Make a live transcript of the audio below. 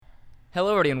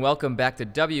Hello, everybody, and welcome back to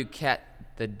WCAT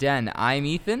The Den. I'm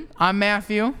Ethan. I'm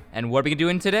Matthew. And what are we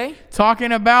doing today?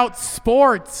 Talking about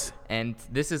sports. And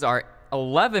this is our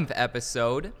 11th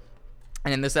episode.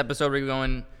 And in this episode, we're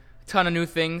going a ton of new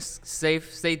things. Stay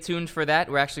tuned for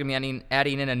that. We're actually going to be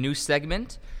adding in a new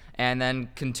segment and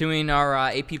then continuing our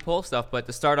AP poll stuff. But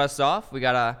to start us off, we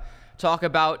got to talk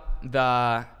about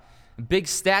the big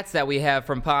stats that we have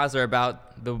from Pozner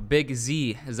about the big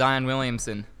Z, Zion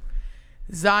Williamson.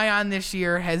 Zion this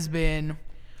year has been,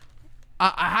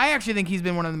 I actually think he's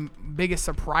been one of the biggest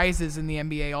surprises in the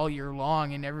NBA all year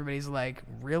long, and everybody's like,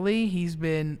 really? He's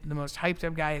been the most hyped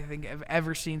up guy I think I've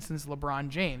ever seen since LeBron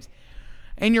James.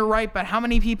 And you're right, but how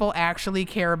many people actually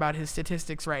care about his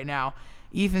statistics right now?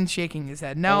 Ethan's shaking his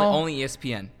head. No. Only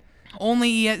ESPN.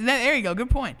 There you go, good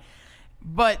point.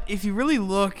 But if you really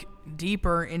look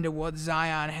deeper into what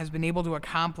Zion has been able to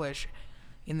accomplish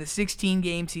in the 16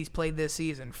 games he's played this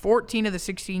season, 14 of the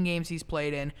 16 games he's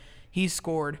played in, he's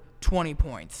scored 20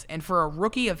 points. And for a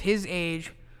rookie of his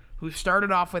age who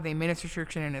started off with a minutes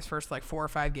restriction in his first 4 or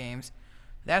 5 games,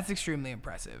 that's extremely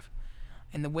impressive.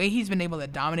 And the way he's been able to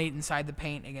dominate inside the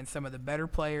paint against some of the better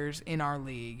players in our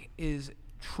league is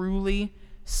truly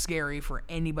scary for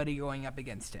anybody going up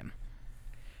against him.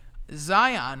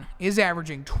 Zion is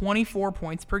averaging 24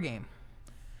 points per game,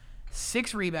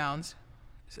 7 rebounds,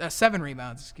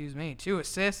 2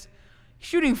 assists,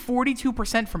 shooting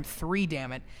 42% from 3,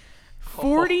 damn it.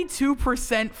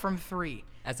 42% from 3.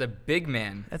 That's a big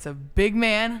man. That's a big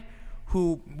man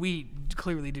who we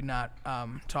clearly do not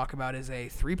talk about as a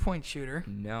three-point shooter.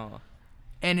 No.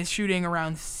 And is shooting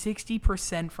around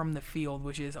 60% from the field,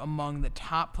 which is among the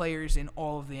top players in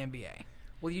all of the NBA.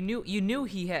 Well, you knew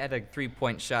he had a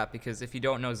three-point shot because if you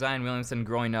don't know Zion Williamson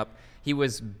growing up, he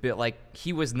was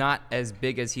not as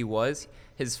big as he was.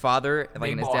 His father,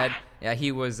 and his dad,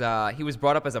 he was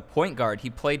brought up as a point guard.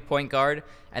 He played point guard,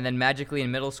 and then magically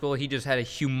in middle school, he just had a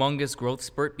humongous growth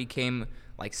spurt. Became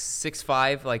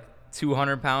 6'5",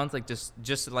 200 pounds,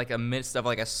 just a midst of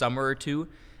a summer or two,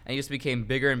 and he just became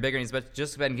bigger and bigger. And he's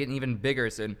just been getting even bigger.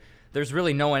 So there's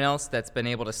really no one else that's been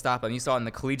able to stop him. You saw it in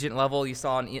the collegiate level. You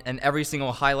saw in every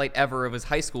single highlight ever of his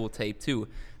high school tape too,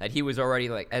 that he was already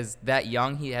as that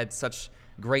young. He had such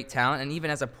great talent, and even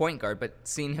as a point guard. But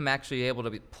seeing him actually able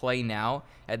to play now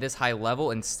at this high level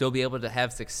and still be able to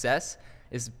have success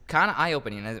is kind of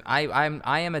eye-opening.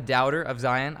 I am a doubter of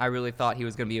Zion. I really thought he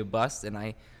was going to be a bust, and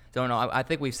I don't know. I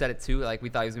think we've said it too. We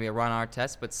thought he was going to be a run on our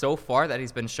test, but so far that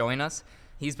he's been showing us,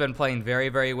 he's been playing very,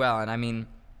 very well. And I mean,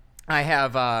 I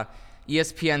have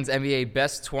ESPN's NBA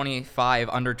Best 25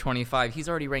 under 25. He's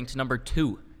already ranked number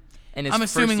 2. I'm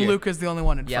assuming Luka's the only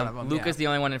one in front of him. Luka's the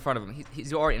only one in front of him.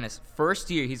 He's already in his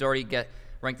first year. He's already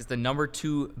ranked as the number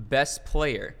 2 best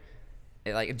player,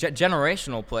 a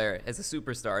generational player as a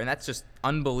superstar, and that's just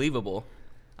unbelievable.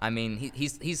 I mean,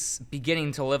 he's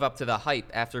beginning to live up to the hype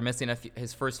after missing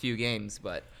his first few games.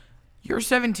 But you're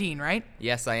 17, right?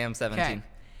 Yes, I am 17. Okay.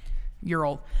 You're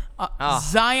old.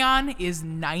 Zion is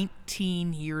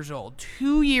 19 years old,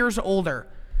 2 years older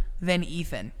than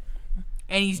Ethan.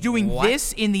 And he's doing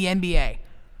this in the NBA.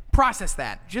 Process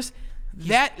that.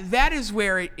 That is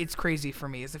where it's crazy for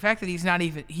me, is the fact that he's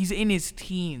in his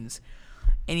teens,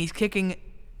 and he's kicking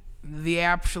the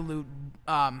absolute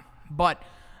butt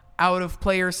out of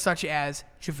players such as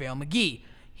JaVale McGee.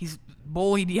 He's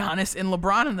bullied Giannis and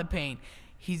LeBron in the paint.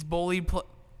 He's bullied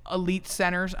elite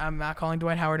centers. I'm not calling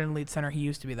Dwight Howard an elite center. He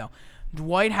used to be, though.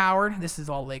 Dwight Howard, this is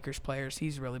all Lakers players.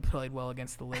 He's really played well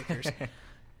against the Lakers.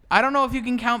 I don't know if you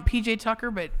can count P.J.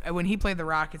 Tucker, but when he played the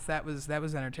Rockets, that was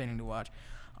entertaining to watch.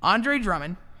 Andre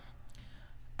Drummond.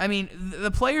 I mean,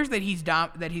 the players that he's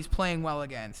playing well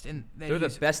against, and they're the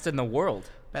best in the world.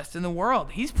 Best in the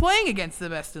world. He's playing against the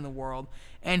best in the world,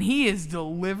 and he is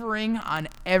delivering on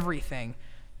everything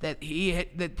that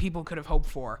people could have hoped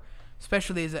for.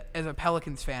 Especially as a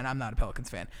Pelicans fan. I'm not a Pelicans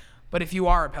fan. But if you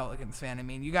are a Pelicans fan, I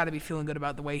mean, you got to be feeling good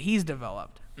about the way he's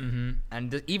developed. Mm-hmm.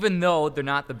 And even though they're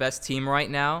not the best team right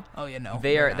now,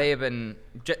 they have been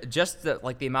just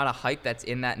the amount of hype that's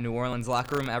in that New Orleans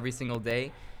locker room every single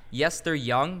day. Yes, they're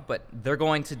young, but they're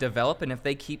going to develop, and if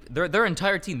they keep their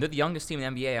entire team, they're the youngest team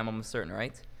in the NBA. I'm almost certain,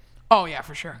 right? Oh yeah,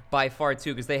 for sure. By far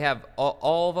too, because they have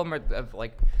all of them are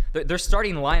their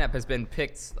starting lineup has been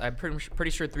picked. I'm pretty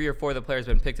sure 3 or 4 of the players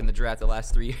have been picked in the draft the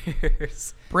last 3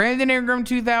 years. Brandon Ingram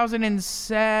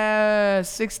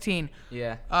 2016.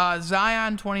 Yeah.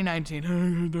 Zion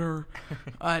 2019.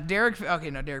 Derek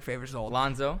Favors old.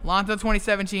 Lonzo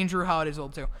 2017. Drew Holiday's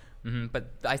old too. Mm-hmm.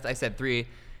 But I said 3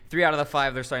 out of the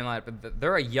 5 they're starting lineup. But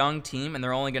they're a young team and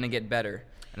they're only going to get better,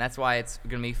 and that's why it's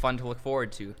going to be fun to look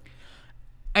forward to.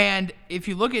 And if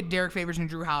you look at Derek Favors and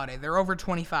Drew Holiday, they're over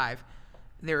 25.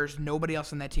 There's nobody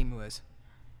else on that team who is,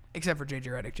 except for J.J.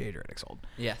 Redick. J.J. Redick's old.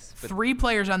 Yes. 3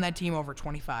 players on that team over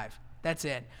 25. That's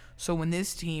it. So when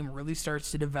this team really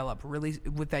starts to develop, really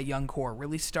with that young core,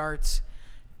 really starts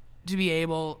to be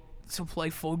able to play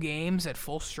full games at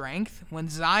full strength, with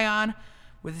Zion,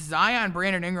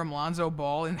 Brandon Ingram, Lonzo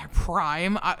Ball in their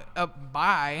prime,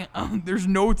 there's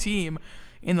no team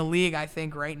in the league, I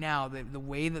think, right now, the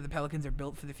way that the Pelicans are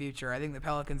built for the future. I think the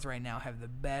Pelicans right now have the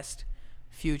best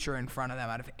future in front of them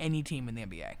out of any team in the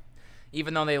NBA.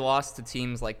 Even though they lost to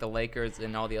teams like the Lakers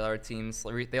and all the other teams,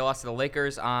 they lost to the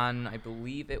Lakers on, I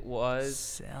believe it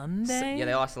was Sunday. Yeah,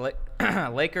 they lost to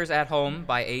Lakers at home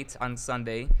by 8 on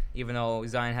Sunday. Even though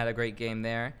Zion had a great game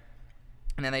there,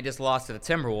 and then they just lost to the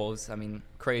Timberwolves. I mean,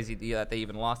 crazy that they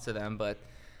even lost to them, but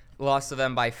lost to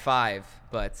them by 5.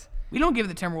 But we don't give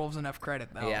the Timberwolves enough credit,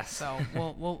 though. Yes. So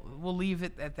we'll leave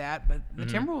it at that. But the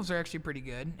Timberwolves are actually pretty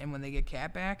good, and when they get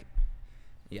Cat back.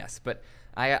 Yes, but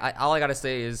I all I gotta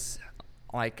say is,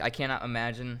 like, I cannot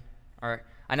imagine, or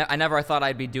I never thought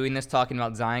I'd be doing this talking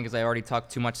about Zion because I already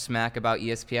talked too much smack about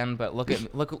ESPN. But look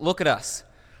at us.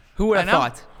 Who would have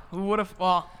thought? Who would have?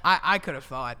 Well, I could have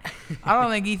thought. I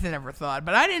don't think Ethan ever thought,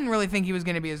 but I didn't really think he was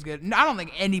going to be as good. I don't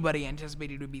think anybody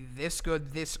anticipated he would be this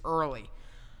good this early.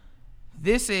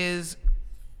 This is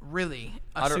really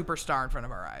a superstar in front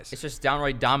of our eyes. It's just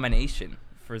downright domination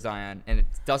for Zion, and it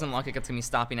doesn't look like it's going to be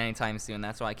stopping anytime soon.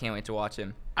 That's why I can't wait to watch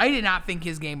him. I did not think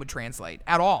his game would translate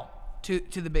at all to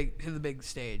the big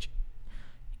stage.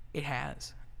 It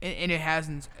has, and it has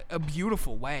in a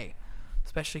beautiful way,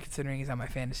 especially considering he's on my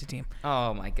fantasy team.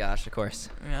 Oh my gosh, of course.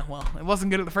 Yeah, well, it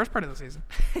wasn't good at the first part of the season.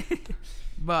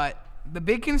 But the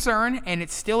big concern, and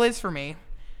it still is for me,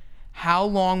 how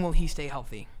long will he stay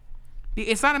healthy?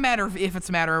 It's not a matter of if, it's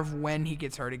a matter of when he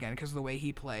gets hurt again because of the way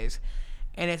he plays.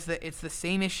 And it's the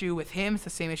same issue with him. It's the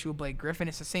same issue with Blake Griffin.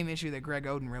 It's the same issue that Greg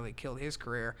Oden really killed his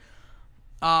career.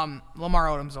 Lamar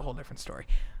Odom's a whole different story.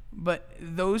 But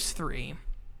those three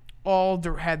all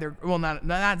had their – well,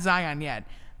 not Zion yet.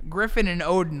 Griffin and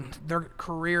Oden, their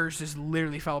careers just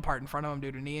literally fell apart in front of them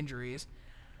due to knee injuries.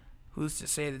 Who's to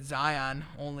say that Zion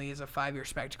only is a 5-year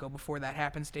spectacle before that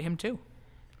happens to him too?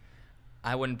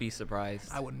 I wouldn't be surprised.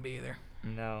 I wouldn't be either.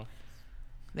 No.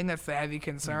 I think that's the heavy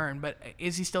concern. But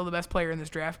is he still the best player in this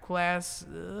draft class?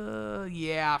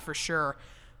 Yeah, for sure.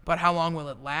 But how long will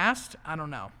it last? I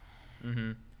don't know.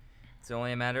 Mm-hmm. It's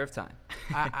only a matter of time.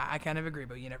 I kind of agree,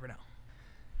 but you never know.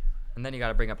 And then you got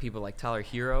to bring up people like Tyler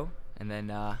Hero, and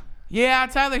then yeah,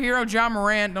 Tyler Hero, Ja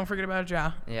Morant. Don't forget about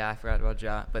Ja. Yeah, I forgot about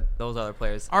Ja, but those other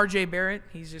players. R.J. Barrett.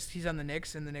 He's on the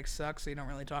Knicks, and the Knicks suck, so you don't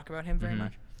really talk about him very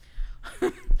much.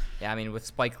 Yeah, I mean, with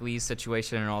Spike Lee's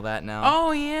situation and all that now.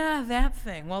 Oh, yeah, that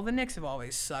thing. Well, the Knicks have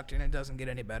always sucked, and it doesn't get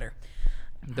any better.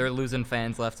 They're losing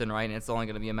fans left and right, and it's only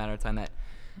going to be a matter of time that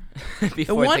the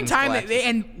one time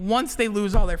and once they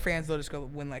lose all their fans, they'll just go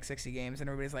win like 60 games, and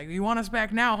everybody's like, "You want us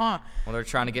back now, huh?" Well, they're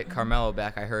trying to get Carmelo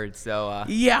back, I heard. So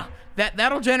yeah,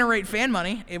 that'll generate fan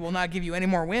money. It will not give you any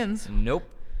more wins. Nope.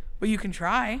 But you can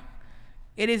try.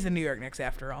 It is the New York Knicks,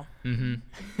 after all.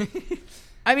 Mm-hmm.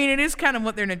 I mean, it is kind of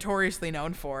what they're notoriously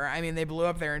known for. I mean, they blew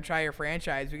up their entire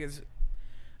franchise because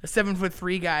a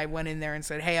 7'3" guy went in there and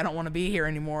said, "Hey, I don't want to be here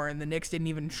anymore," and the Knicks didn't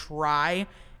even try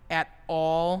at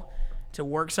all to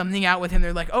work something out with him.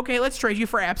 They're like, "Okay, let's trade you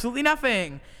for absolutely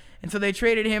nothing," and so they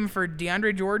traded him for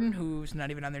DeAndre Jordan, who's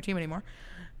not even on their team anymore.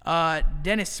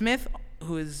 Dennis Smith,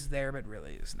 who is there but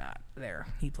really is not there.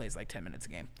 He plays like 10 minutes a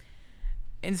game,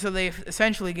 and so they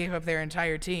essentially gave up their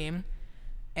entire team.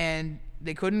 And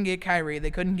they couldn't get Kyrie. They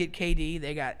couldn't get KD.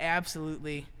 They got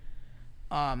absolutely,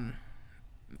 I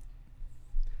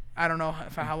don't know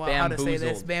how to say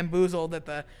this, bamboozled at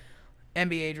the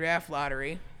NBA draft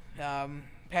lottery.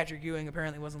 Patrick Ewing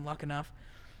apparently wasn't lucky enough.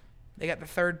 They got the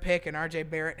 3rd pick, and R.J.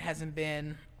 Barrett hasn't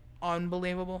been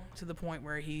unbelievable to the point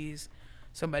where he's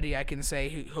somebody I can say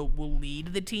who will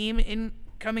lead the team in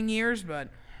coming years. But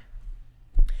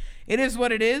it is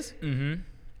what it is. Mm-hmm.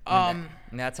 And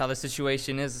that's how the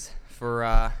situation is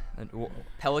for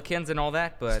Pelicans and all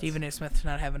that. But Stephen A. Smith's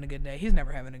not having a good day. He's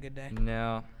never having a good day.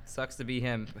 No, sucks to be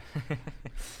him.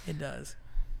 It does.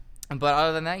 But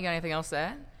other than that, you got anything else to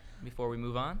add before we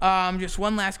move on? Just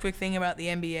one last quick thing about the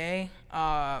NBA.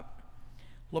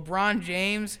 LeBron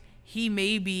James, he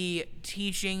may be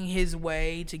teaching his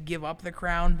way to give up the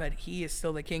crown, but he is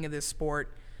still the king of this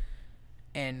sport,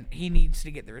 and he needs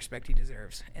to get the respect he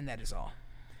deserves, and that is all.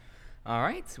 All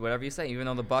right, whatever you say. Even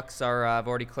though the Bucks have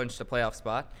already clinched a playoff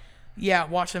spot. Yeah,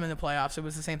 watch them in the playoffs. It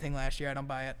was the same thing last year. I don't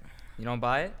buy it. You don't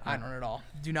buy it? I don't at all.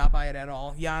 Do not buy it at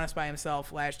all. Giannis by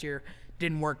himself last year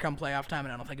didn't work come playoff time,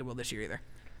 and I don't think it will this year either.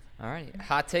 All right,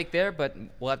 hot take there, but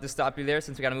we'll have to stop you there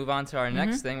since we got to move on to our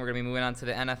next thing. We're going to be moving on to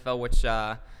the NFL, which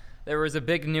there was a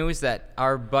big news that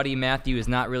our buddy Matthew is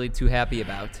not really too happy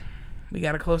about. We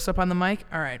got a close up on the mic.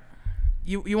 All right,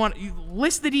 you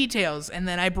list the details, and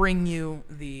then I bring you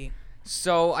the.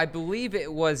 So I believe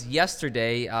it was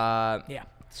yesterday.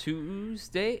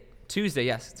 Tuesday,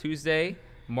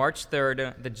 March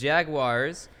 3rd. The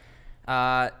Jaguars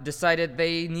decided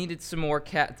they needed some more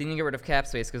cap. They need to get rid of cap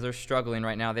space because they're struggling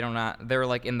right now. They're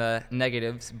like in the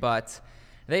negatives, but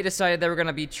they decided they were going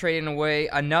to be trading away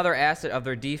another asset of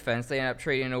their defense. They ended up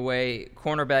trading away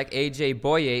cornerback AJ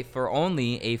Bouye for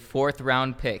only a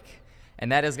 4th-round pick,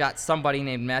 and that has got somebody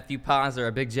named Matthew Posner,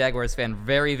 a big Jaguars fan,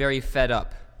 very, very fed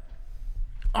up.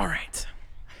 All right.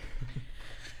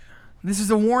 This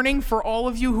is a warning for all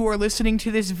of you who are listening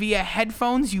to this via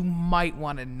headphones. You might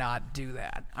want to not do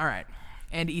that. All right.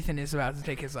 And Ethan is about to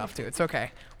take his off, too. It's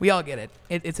okay. We all get it.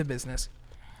 It's a business.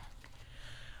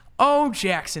 Oh,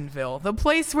 Jacksonville, the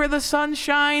place where the sun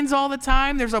shines all the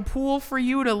time. There's a pool for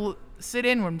you to sit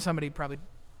in when somebody probably,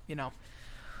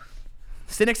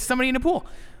 sit next to somebody in a pool.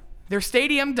 Their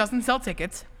stadium doesn't sell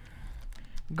tickets.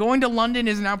 Going to London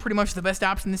is now pretty much the best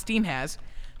option this team has.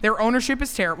 Their ownership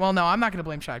is terrible. Well, no, I'm not going to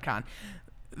blame Shad Khan.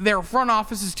 Their front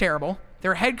office is terrible.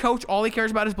 Their head coach, all he cares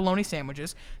about is bologna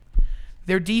sandwiches.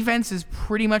 Their defense is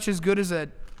pretty much as good as a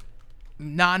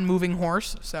non-moving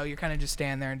horse, so you're kind of just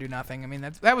stand there and do nothing. I mean,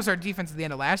 that was our defense at the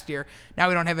end of last year. Now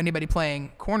we don't have anybody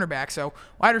playing cornerback, so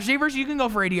wide receivers, you can go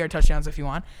for 80-yard touchdowns if you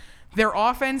want. Their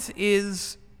offense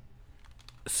is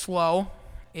slow.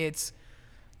 It's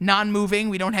non-moving.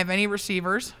 We don't have any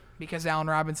receivers because Allen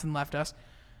Robinson left us,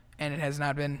 and it has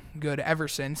not been good ever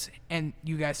since. And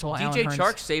you guys told DJ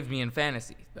Chark saved me in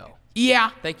fantasy, though. Yeah.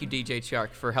 Thank you, DJ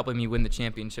Chark, for helping me win the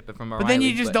championship from our But then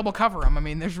you just double cover him. I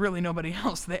mean, there's really nobody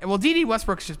else. Well, D.D.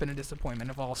 Westbrook's just been a disappointment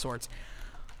of all sorts.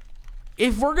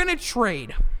 If we're going to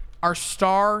trade our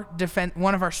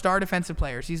one of our star defensive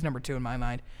players, he's number 2 in my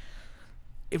mind.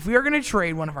 If we are going to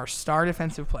trade one of our star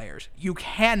defensive players, you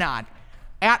cannot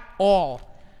at all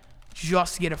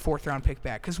just get a 4th-round pick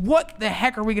back. Because what the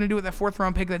heck are we going to do with a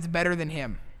 4th-round pick that's better than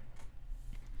him?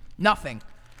 Nothing.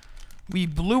 We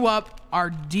blew up our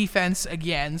defense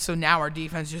again, so now our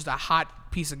defense is just a hot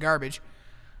piece of garbage.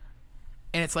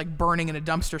 And it's like burning in a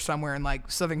dumpster somewhere in like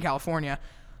Southern California.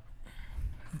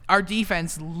 Our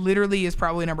defense literally is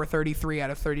probably number 33 out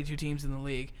of 32 teams in the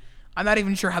league. I'm not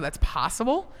even sure how that's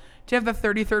possible to have the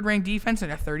 33rd ranked defense in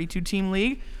a 32-team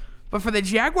league. But for the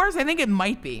Jaguars, I think it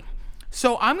might be.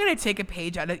 So I'm going to take a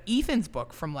page out of Ethan's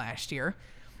book from last year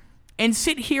and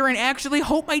sit here and actually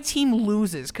hope my team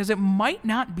loses, because it might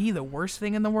not be the worst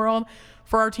thing in the world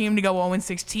for our team to go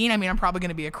 0-16. I mean, I'm probably going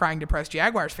to be a crying, depressed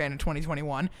Jaguars fan in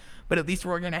 2021, but at least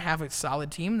we're going to have a solid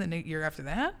team the year after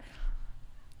that.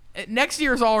 Next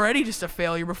year is already just a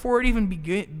failure before it even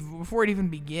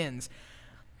begins.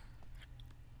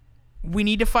 We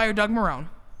need to fire Doug Marrone,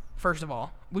 first of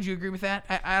all. Would you agree with that?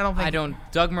 I don't.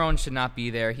 Doug Marrone should not be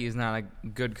there. He is not a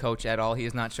good coach at all. He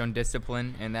has not shown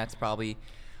discipline, and that's probably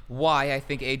why I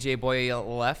think AJ Bouye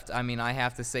left. I mean, I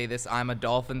have to say this. I'm a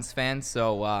Dolphins fan,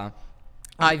 so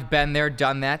I've been there,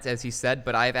 done that, as he said,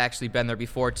 but I've actually been there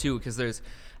before, too, because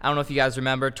I don't know if you guys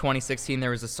remember, 2016, there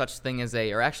was such thing as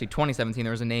or actually 2017,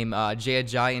 there was a name, Jay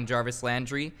Ajayi and Jarvis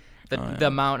Landry.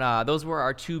 Those were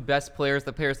our 2 best players,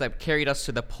 the players that carried us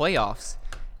to the playoffs.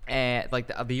 And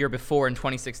the year before in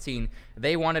 2016,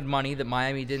 they wanted money that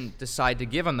Miami didn't decide to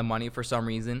give them the money for some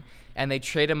reason, and they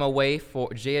traded him away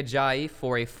for Jay Ajayi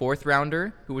for a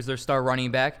 4th-rounder, who was their star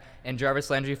running back, and Jarvis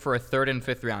Landry for a 3rd and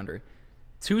 5th-rounder.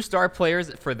 2 star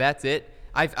players for that's it.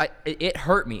 It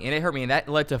hurt me, and that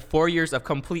led to 4 years of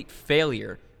complete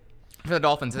failure for the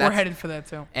Dolphins. We're headed for that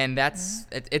too. And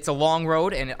it's a long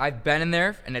road, and I've been in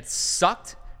there, and it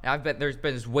sucked. There's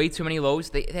been just way too many lows.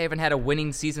 They haven't had a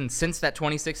winning season since that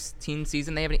 2016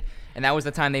 season. And that was the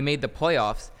time they made the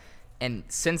playoffs. And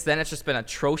since then, it's just been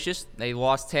atrocious. They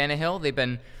lost Tannehill. They've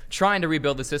been trying to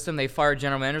rebuild the system. They fired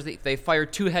general managers. They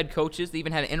fired 2 head coaches. They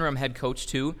even had an interim head coach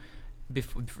too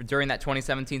during that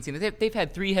 2017 season. They've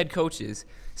had 3 head coaches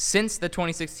since the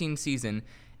 2016 season,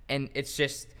 and it's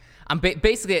just.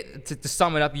 Basically to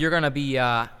sum it up, you're gonna be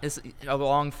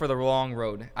along for the long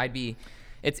road.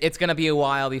 It's going to be a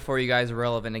while before you guys are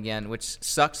relevant again, which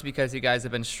sucks because you guys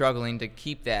have been struggling to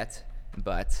keep that,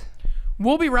 but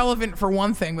we'll be relevant for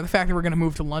one thing, with the fact that we're going to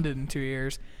move to London in 2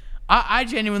 years. I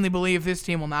genuinely believe this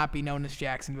team will not be known as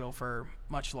Jacksonville for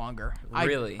much longer.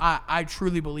 Really? I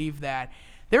truly believe that.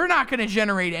 They're not going to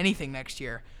generate anything next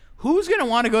year. Who's going to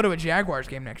want to go to a Jaguars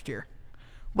game next year?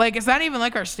 Like, it's not even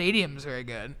like our stadium's very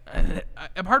good.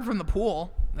 Apart from the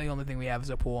pool, the only thing we have is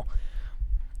a pool.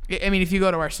 I mean, if you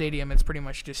go to our stadium, it's pretty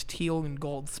much just teal and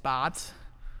gold spots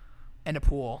and a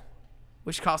pool,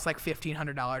 which costs like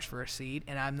 $1,500 for a seat,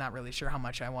 and I'm not really sure how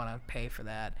much I want to pay for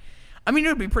that. I mean, it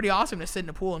would be pretty awesome to sit in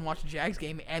a pool and watch a Jags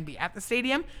game and be at the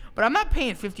stadium, but I'm not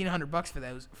paying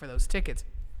 $1,500 for those tickets.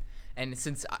 And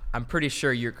since I'm pretty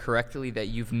sure you're correctly that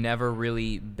you've never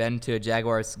really been to a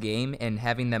Jaguars game, and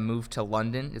having them move to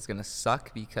London is going to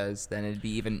suck because then it'd be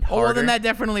even harder. Oh, well, then that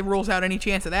definitely rules out any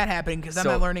chance of that happening because I'm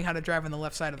not learning how to drive on the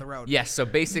left side of the road. Yes, so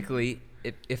basically,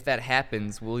 if that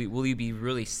happens, will you be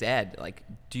really sad? Like,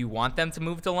 do you want them to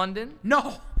move to London?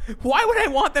 No. Why would I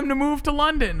want them to move to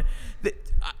London?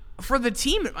 For the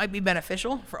team, it might be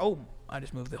beneficial. I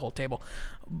just moved the whole table.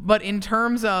 But in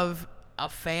terms of a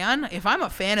fan, if I'm a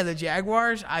fan of the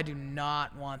Jaguars, I do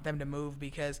not want them to move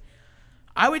because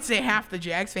I would say half the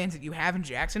Jags fans that you have in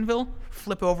Jacksonville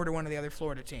flip over to one of the other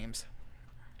Florida teams,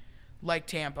 like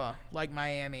Tampa, like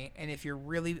Miami. And if you're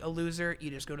really a loser, you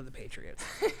just go to the Patriots.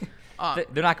 They're not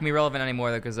going to be relevant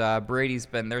anymore because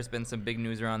there's been some big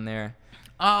news around there.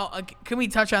 Can we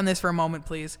touch on this for a moment,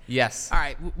 please? Yes. All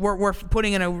right, we're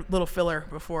putting in a little filler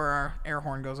before our air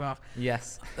horn goes off.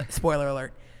 Yes. Spoiler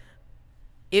alert.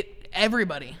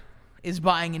 Everybody is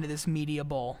buying into this media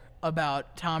bull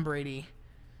about Tom Brady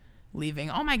leaving.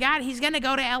 Oh my God, he's going to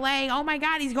go to LA. Oh my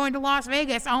God, he's going to Las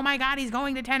Vegas. Oh my God, he's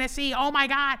going to Tennessee. Oh my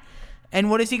God. And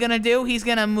what is he going to do? He's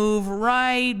going to move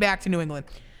right back to New England.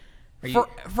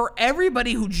 For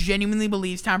everybody who genuinely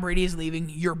believes Tom Brady is leaving,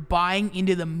 you're buying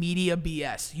into the media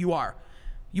BS. You are.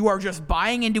 You are just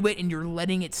buying into it, and you're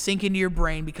letting it sink into your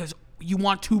brain because you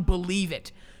want to believe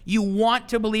it. You want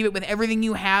to believe it with everything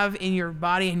you have in your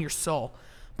body and your soul.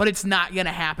 But it's not going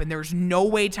to happen. There's no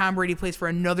way Tom Brady plays for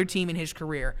another team in his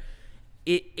career.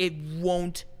 It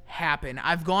won't happen.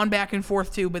 I've gone back and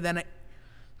forth too, but then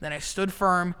I stood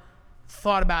firm,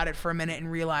 thought about it for a minute,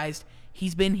 and realized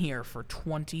he's been here for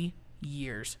 20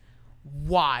 years.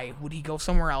 Why would he go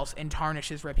somewhere else and tarnish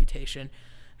his reputation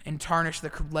and tarnish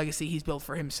the legacy he's built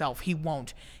for himself? He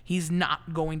won't. He's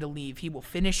not going to leave. He will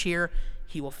finish here.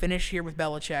 He will finish here with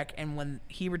Belichick, and when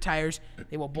he retires,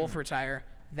 they will both retire.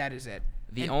 That is it.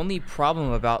 The only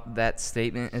problem about that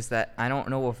statement is that I don't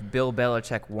know if Bill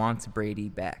Belichick wants Brady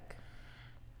back.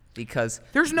 Because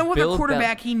there's no other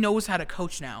quarterback he knows how to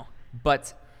coach now.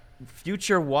 But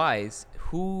future-wise,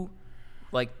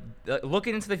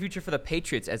 looking into the future for the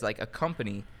Patriots as like a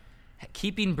company,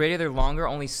 keeping Brady there longer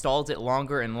only stalls it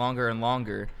longer and longer and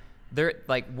longer. They're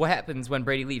like, what happens when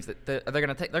Brady leaves? They're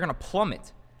gonna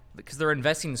plummet because they're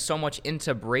investing so much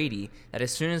into Brady that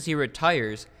as soon as he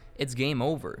retires, it's game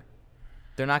over.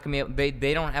 They're not gonna be able,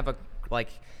 they don't have a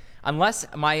unless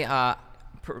my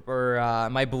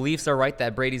beliefs are right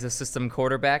that Brady's a system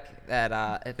quarterback,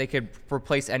 that if they could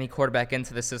replace any quarterback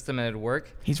into the system and it'd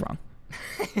work. He's wrong.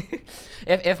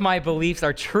 If my beliefs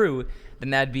are true,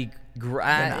 then that'd be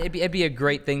it'd be a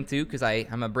great thing too, because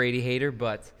I'm a Brady hater.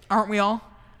 But aren't we all?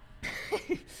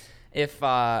 If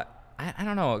I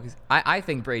don't know, 'cause I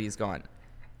think Brady's gone.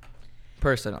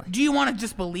 Personally, do you want to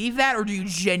just believe that, or do you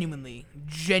genuinely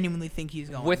think he's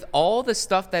gone? With all the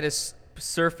stuff that is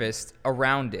surfaced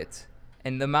around it,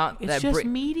 and the amount it's just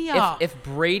media. If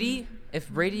Brady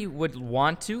would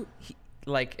want to.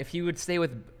 If he would stay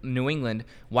with New England,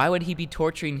 why would he be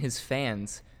torturing his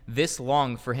fans this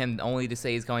long for him only to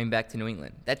say he's going back to New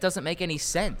England? That doesn't make any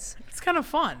sense. It's kind of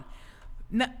fun.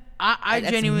 No,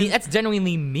 that's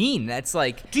genuinely mean. That's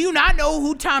like... Do you not know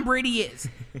who Tom Brady is?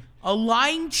 A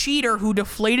lying cheater who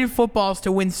deflated footballs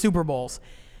to win Super Bowls.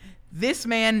 This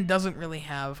man doesn't really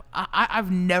have...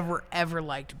 I've never, ever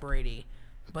liked Brady,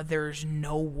 but there's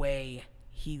no way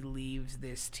he leaves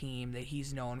this team that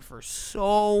he's known for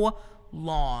so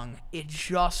long. It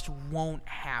just won't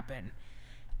happen.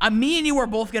 Me and you are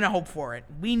both going to hope for it.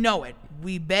 We know it.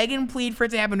 We beg and plead for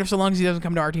it to happen for so long as he doesn't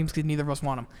come to our teams because neither of us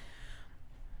want him.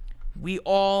 We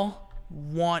all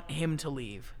want him to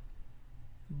leave,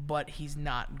 but he's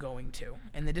not going to.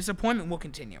 And the disappointment will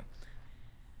continue.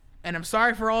 And I'm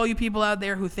sorry for all you people out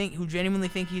there who genuinely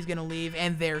think he's going to leave,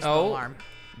 and there's the alarm.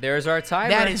 There's our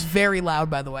timer. That is very loud,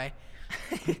 by the way.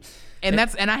 And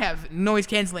I have noise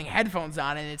canceling headphones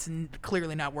on, and it's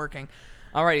clearly not working.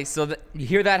 Alrighty, so you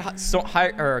hear that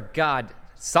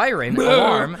siren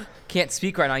alarm. Can't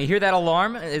speak right now. You hear that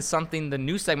alarm? Is something, the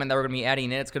new segment that we're going to be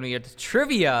adding in. It's going to be a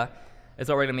trivia. Is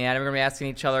what we're going to be adding. We're going to be asking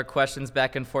each other questions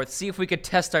back and forth. See if we could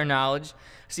test our knowledge.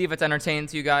 See if it's entertaining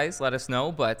to you guys. Let us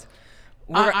know. But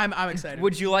I'm excited.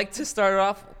 Would you like to start it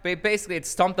off? Basically, it's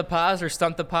Stump the Paz or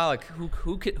Stump the Pollock. Who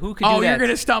could do that? Oh, you're going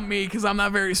to stump me because I'm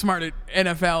not very smart at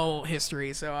NFL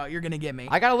history, so you're going to get me.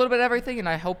 I got a little bit of everything, and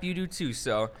I hope you do too.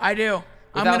 So I do.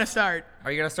 I'm going to start.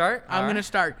 Are you going to start? I'm going to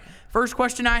start. First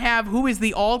question I have, who is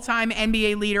the all-time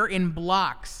NBA leader in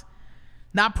blocks?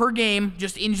 Not per game,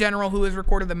 just in general, who has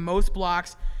recorded the most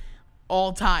blocks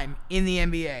all time in the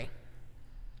NBA?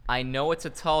 I know it's a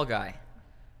tall guy.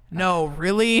 No,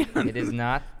 really? It is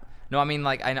not. No, I mean,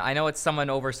 like, I know it's someone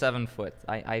over 7 foot.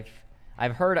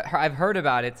 I've heard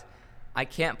about it. I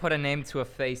can't put a name to a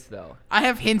face, though. I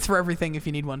have hints for everything if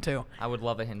you need one, too. I would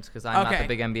love a hint because I'm not the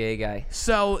big NBA guy.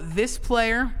 So this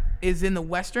player is in the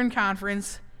Western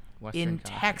Conference in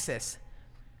Texas.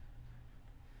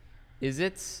 Is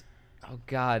it? Oh,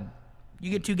 God.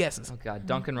 You get 2 guesses. Oh, God.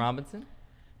 Duncan Robinson?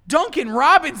 Duncan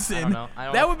Robinson. I don't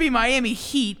know. That would be Miami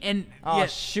Heat. And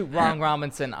shoot, wrong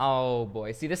Robinson. Oh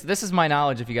boy. See, this is my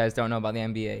knowledge. If you guys don't know about the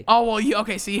NBA. Oh well,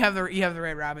 okay. So you have the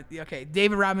right Robinson. Okay,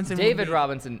 David Robinson. David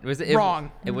Robinson was it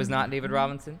wrong? It was not David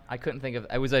Robinson. I couldn't think of.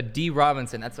 It was a D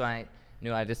Robinson. That's why I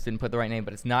knew I just didn't put the right name.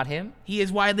 But it's not him. He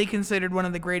is widely considered one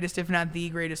of the greatest, if not the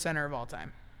greatest, center of all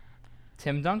time.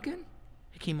 Tim Duncan.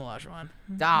 Hakeem Olajuwon.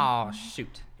 Oh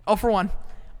shoot. Oh for 1.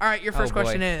 All right, your first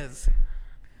question is.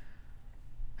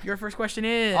 Your first question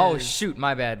is. Oh, shoot,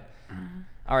 my bad.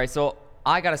 All right, so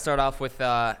I got to start off with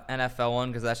NFL one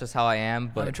because that's just how I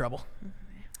am. But I'm in trouble.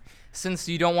 Since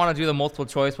you don't want to do the multiple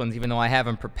choice ones, even though I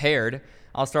haven't prepared,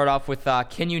 I'll start off with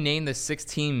can you name the 6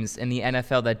 teams in the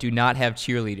NFL that do not have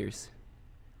cheerleaders?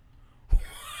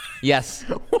 Yes.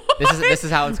 This is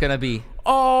how it's going to be.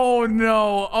 Oh,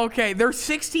 no. Okay, there's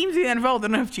 6 teams in the NFL that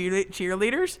don't have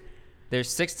cheerleaders? There's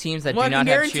 6 teams that do not have cheerleaders. Well, I can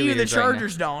guarantee you the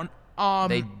Chargers don't.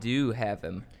 They do have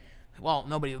them. Well,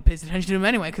 nobody pays attention to them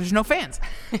anyway because there's no fans.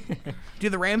 Do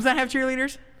the Rams not have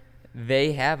cheerleaders?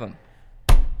 They have them.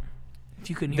 If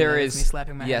you couldn't hear me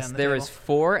slapping my head on the there table. is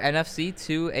 4 NFC,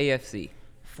 2 AFC.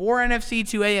 4 NFC,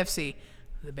 2 AFC.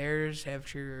 The Bears have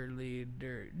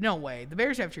cheerleaders. No way. The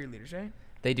Bears have cheerleaders, right?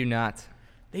 They do not.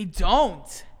 They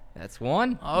don't. That's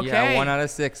 1. Okay. Yeah, 1 out of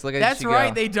 6. Look at That's you right.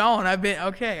 go. They don't. I've been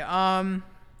okay. You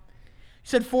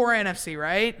said 4 NFC,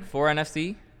 right? 4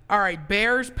 NFC. All right,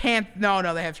 Bears,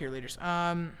 No, they have cheerleaders.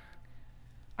 I'm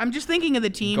just thinking of the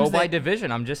teams. Go by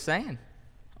division. I'm just saying.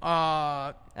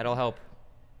 That'll help.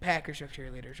 Packers have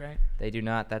cheerleaders, right? They do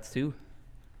not. That's 2.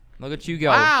 Look at you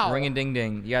go. Wow. Ring a ding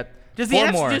ding. You got does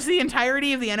 4 more. Does the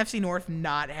entirety of the NFC North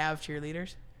not have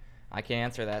cheerleaders? I can't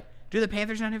answer that. Do the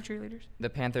Panthers not have cheerleaders? The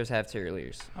Panthers have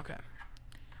cheerleaders. Okay.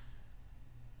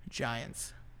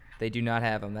 Giants. They do not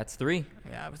have them. That's 3.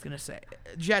 Yeah, I was gonna say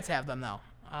Jets have them though.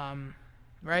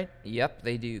 Right? Yep,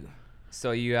 they do.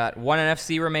 So you got 1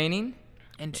 NFC remaining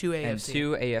and 2 AFC. And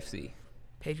 2 AFC.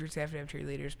 Patriots have to have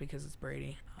cheerleaders because it's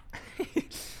Brady. Come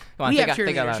on, we have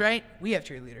cheerleaders, right? We have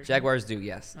cheerleaders. Jaguars do,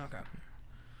 yes. Okay.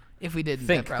 If we didn't,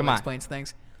 that probably explains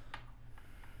things.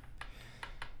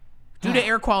 Due to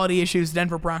air quality issues,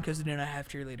 Denver Broncos do not have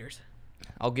cheerleaders.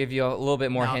 I'll give you a little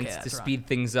bit more hints to speed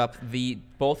things up.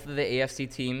 Both of the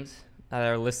AFC teams that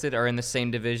are listed are in the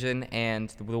same division, and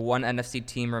the 1 NFC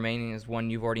team remaining is one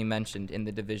you've already mentioned in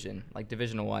the division, like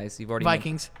divisional-wise. You've already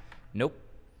Vikings. Nope.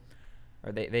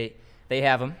 Or they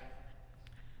have them.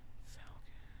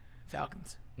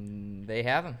 Falcons. They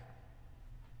have them.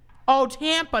 Oh,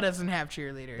 Tampa doesn't have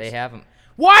cheerleaders. They have them.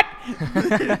 What?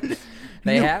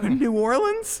 They have them. New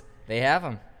Orleans? They have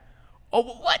them. Oh,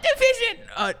 what division?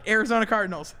 Arizona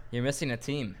Cardinals. You're missing a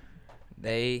team.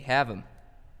 They have them.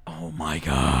 Oh, my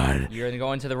God. You're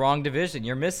going to the wrong division.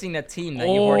 You're missing a team that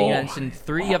you've already mentioned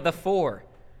 3 of the 4.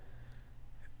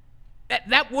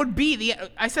 That would be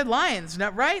I said Lions,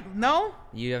 not right? No?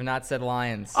 You have not said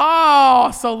Lions.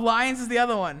 Oh, so Lions is the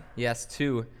other one. Yes,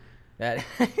 2.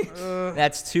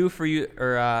 That's 2 for you,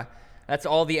 or that's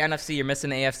all the NFC. You're missing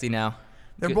the AFC now.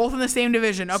 They're both in the same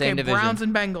division. Okay, Same division. Browns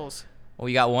and Bengals. Well,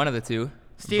 you got one of the 2.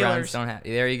 Steelers. Browns don't have.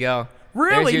 There you go.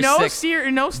 Really? No There's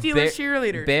Steelers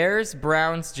cheerleaders. Bears,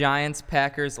 Browns, Giants,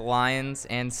 Packers, Lions,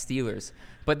 and Steelers.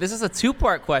 But this is a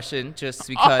 2-part question, just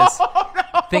because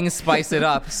things spice it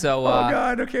up. So, oh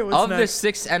God. Okay. What's of next? the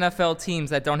 6 NFL teams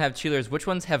that don't have cheerleaders, which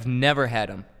ones have never had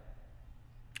them?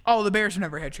 Oh, the Bears have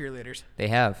never had cheerleaders. They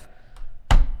have.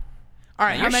 All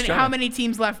right. How many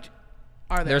teams left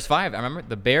are there? There's 5. I remember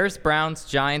the Bears, Browns,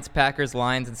 Giants, Packers,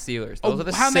 Lions, and Steelers. Those are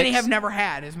the 6. How many have never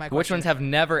had? Is my question. Which ones have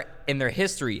never in their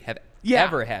history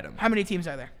ever had them? How many teams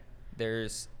are there?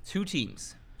 There's 2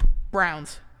 teams.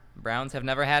 Browns. Browns have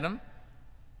never had them.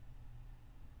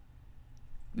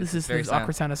 This is the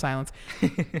awkward sound of silence.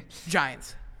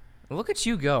 Giants. Look at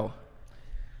you go.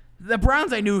 The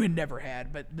Browns I knew had never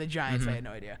had, but the Giants I had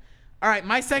no idea. All right,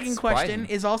 my second question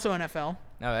is also NFL.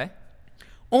 Okay.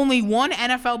 Only 1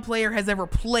 NFL player has ever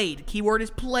played, keyword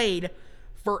is played,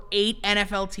 for 8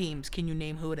 NFL teams. Can you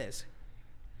name who it is?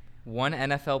 1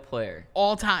 NFL player.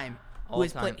 All time. who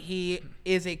is he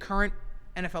is a current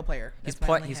NFL player. He's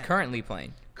currently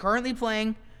playing. Currently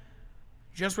playing.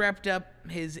 Just wrapped up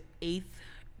his 8th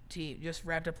team. Just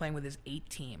wrapped up playing with his 8th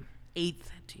team.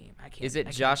 Is it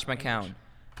Josh McCown?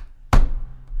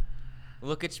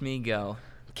 Look at me go.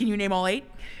 Can you name all 8?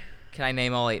 Can I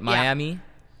name all 8? Miami.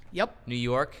 Yep. New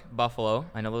York, Buffalo.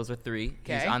 I know those are 3.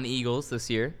 Okay. He's on the Eagles this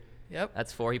year. Yep.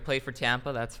 That's 4. He played for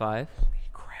Tampa. That's 5. Holy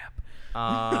crap.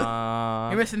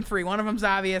 You're missing 3. One of them's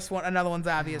obvious. Another one's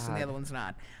obvious, and the other one's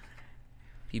not.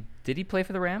 Did he play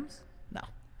for the Rams? No.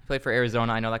 He played for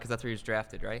Arizona. I know that because that's where he was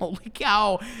drafted, right? Holy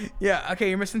cow. Yeah. Okay,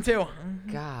 you're missing 2.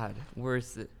 God,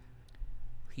 where's the?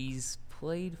 He's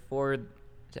played for.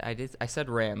 I said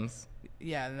Rams.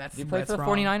 Yeah, and that's. Did he play for the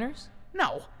wrong. 49ers?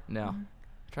 No. I'm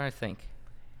trying to think.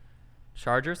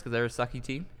 Chargers, because they're a sucky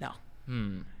team. No.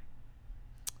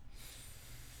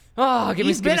 Oh, give me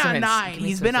He's been some on hints. 9. Give me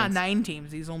He's some been on hints. 9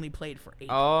 teams. He's only played for 8.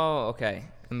 Oh, okay.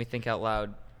 Let me think out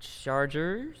loud.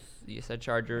 Chargers. You said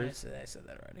Chargers. I said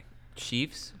that already.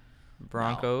 Chiefs.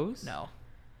 Broncos. No.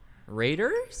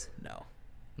 Raiders. No.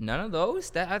 None of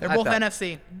those. They're both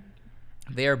NFC.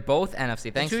 They are both NFC.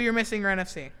 The Thanks. 2 you're missing are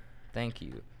NFC. Thank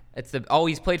you. It's the. Oh,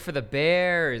 he's played for the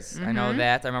Bears. I know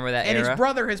that. I remember that And era. his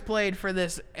brother has played for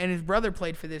this. And his brother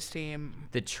played for this team.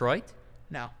 Detroit.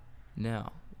 No.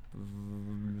 No.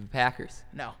 Packers.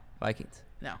 No. Vikings.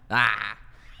 No.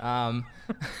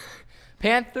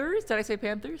 Panthers. Did I say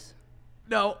Panthers?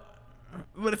 No.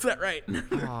 But it's not right.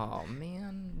 Oh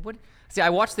man, what? See, I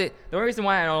watched it. The only reason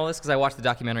why I know this is because I watched the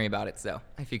documentary about it. So,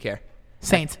 if you care,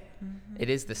 Saints. it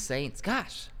is the Saints.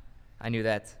 Gosh, I knew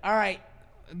that. All right,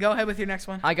 go ahead with your next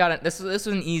one. I got it. This was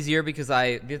easier because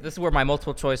this is where my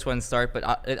multiple choice ones start. But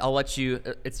I'll let you.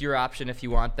 It's your option if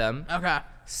you want them. Okay.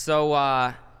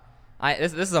 So,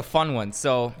 this is a fun one.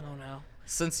 So, Oh no.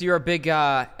 since you're a big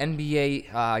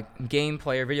NBA game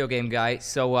player, video game guy,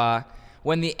 so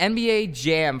when the NBA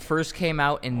Jam first came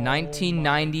out in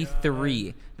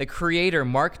 1993, the creator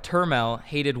Mark Turmel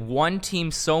hated one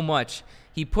team so much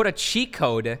he put a cheat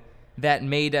code that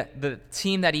made the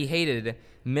team that he hated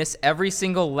miss every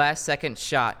single last-second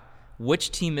shot.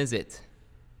 Which team is it?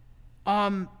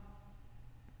 Oh,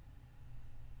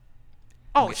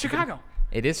 Chicago.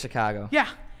 It is Chicago. Yeah,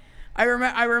 I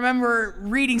remember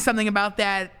reading something about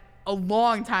that a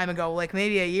long time ago, like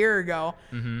maybe a year ago,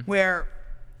 where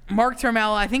Mark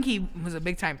Turmel, I think he was a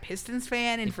big-time Pistons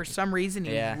fan, and for some reason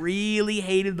he really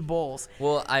hated the Bulls.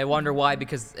 Well, I wonder why,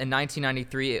 because in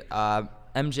 1993,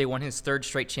 MJ won his 3rd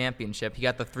straight championship. He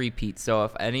got the three-peat. So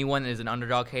if anyone is an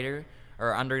underdog hater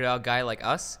or underdog guy like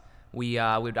us, we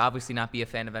would obviously not be a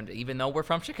fan of MJ. Even though we're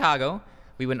from Chicago,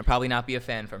 we wouldn't probably not be a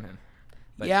fan from him.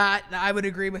 But yeah, I would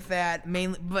agree with that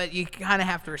mainly, but you kind of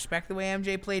have to respect the way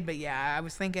MJ played. But yeah, I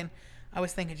was thinking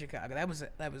Chicago.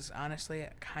 That was honestly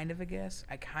kind of a guess.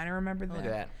 I kind of remembered that. Look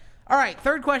at that. All right,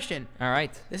 third question. All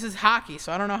right. This is hockey,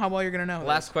 so I don't know how well you're gonna know.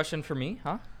 Last question for me,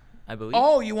 huh? I believe.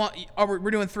 Oh,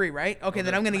 we're doing 3, right? Okay,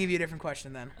 then I'm gonna give you a different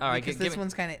question then. All right, because this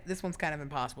one's kind of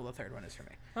impossible. The third one is for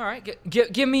me. All right,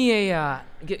 give me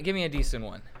a decent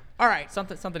one. All right,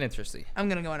 Something interesting. I'm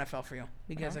gonna go NFL for you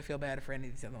because I feel bad for any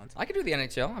of these other ones. I could do the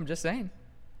NHL. I'm just saying.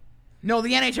 No,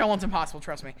 the NHL one's impossible.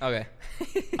 Trust me. Okay.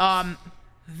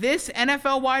 This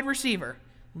NFL wide receiver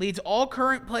leads all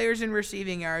current players in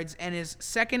receiving yards and is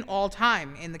second all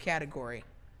time in the category.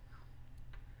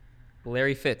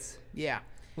 Larry Fitz. Yeah.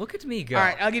 Look at me go. All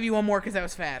right, I'll give you one more because that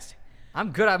was fast.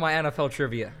 I'm good at my NFL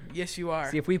trivia. Yes, you are.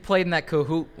 See, if we played in that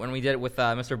Kahoot when we did it with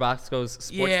Mr. Bosco's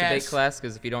sports debate class,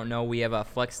 because if you don't know, we have a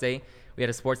flex day. We had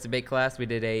a sports debate class. We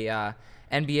did a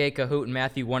NBA Kahoot, and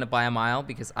Matthew won it by a mile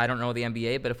because I don't know the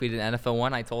NBA, but if we did an NFL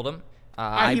one, I told him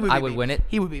I would win it.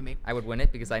 He would be me. I would win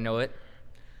it because I know it.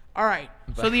 All right.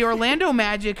 So the Orlando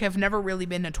Magic have never really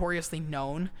been notoriously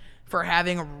known for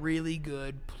having a really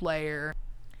good player.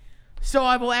 So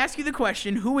I will ask you the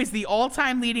question, who is the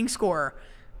all-time leading scorer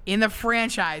in the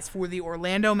franchise for the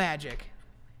Orlando Magic?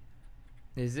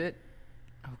 Is it?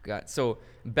 Oh, God. So,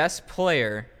 best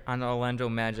player on the Orlando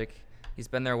Magic. He's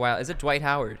been there a while. Is it Dwight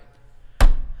Howard?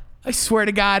 I swear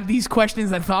to God, these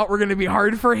questions I thought were going to be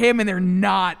hard for him, and they're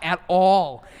not at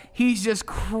all. He's just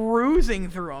cruising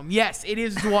through them. Yes, it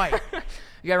is Dwight. You got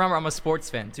to remember, I'm a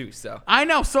sports fan, too, so. I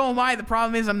know, so am I. The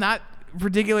problem is I'm not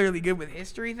particularly good with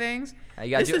history things.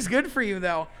 This is good for you,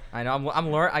 though. I know.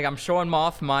 I'm showing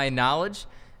off my knowledge,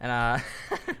 and all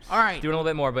right, doing a little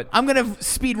bit more. But I'm gonna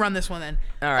speed run this one then.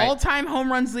 All right. All-time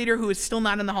home runs leader who is still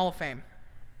not in the Hall of Fame.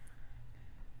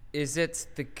 Is it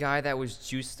the guy that was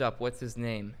juiced up? What's his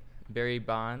name? Barry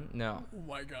Bonds? No. Oh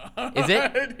my God. Is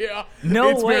it? Yeah. No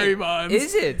it's way. Barry Bonds.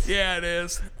 Is it? Yeah, it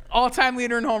is. All-time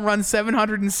leader in home runs,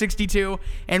 762,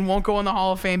 and won't go in the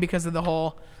Hall of Fame because of the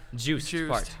whole Juiced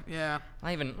part. Yeah.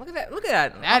 Not even. Look at that. Look at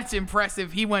that. That's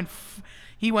impressive. He went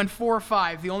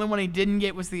 4-5. The only one he didn't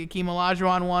get was the Akeem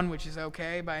Olajuwon one, which is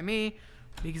okay by me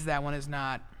because that one is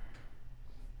not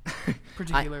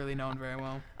particularly known very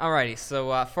well. Alrighty,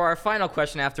 so for our final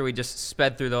question, after we just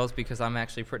sped through those, because I'm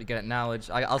actually pretty good at knowledge,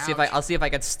 I'll see if I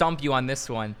can stump you on this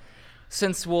one.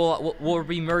 Since we'll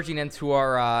be merging into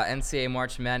our NCAA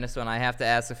March Madness one, I have to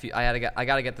ask a few. I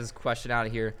gotta get this question out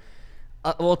of here.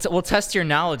 We'll test your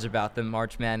knowledge about the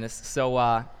March Madness.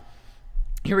 So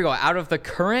here we go. Out of the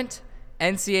current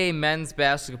NCAA men's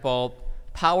basketball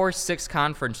Power 6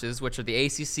 conferences, which are the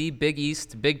ACC, Big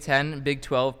East, Big 10, Big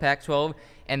 12, Pac-12,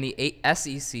 and the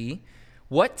SEC,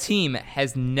 what team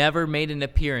has never made an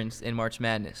appearance in March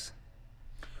Madness?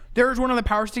 There's one of the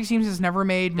Power 6 teams that's never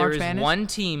made March Madness? There is one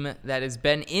team that has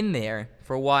been in there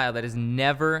for a while that has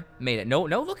never made it. No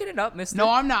looking it up, mister. No,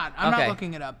 I'm not. I'm not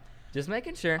looking it up. Just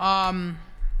making sure. I'm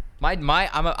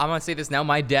gonna say this now.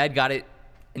 My dad got it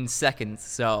in seconds,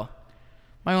 so.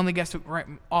 My only guess right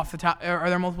off the top. Are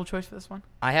there multiple choice for this one?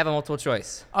 I have a multiple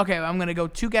choice. Okay, I'm gonna go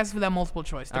 2 guesses for that multiple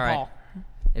choice. DePaul. All right.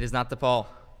 It is not DePaul.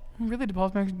 Really,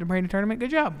 DePaul's making a tournament.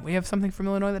 Good job. We have something from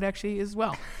Illinois that actually is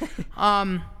well.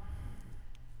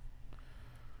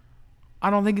 I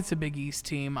don't think it's a Big East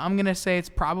team. I'm going to say it's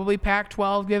probably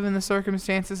Pac-12 given the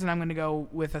circumstances, and I'm going to go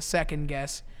with a second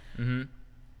guess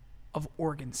of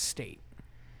Oregon State.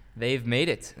 They've made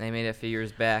it. They made it a few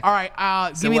years back. All right,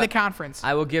 give me the conference.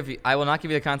 I will not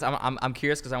give you the conference. I'm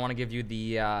curious because I want to give you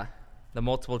the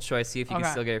multiple choice. See if you can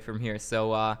still get it from here.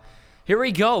 So here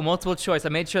we go. Multiple choice. I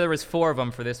made sure there was 4 of them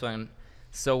for this one.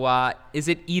 So is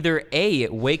it either A,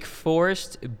 Wake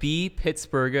Forest, B,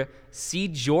 Pittsburgh, C,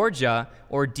 Georgia,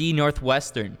 or D,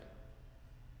 Northwestern?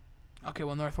 Okay,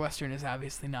 well, Northwestern is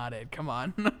obviously not it. Come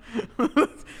on.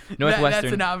 Northwestern.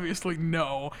 That's an obviously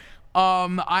no.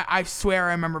 I swear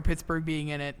I remember Pittsburgh being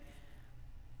in it.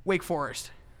 Wake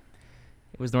Forest.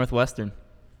 It was Northwestern.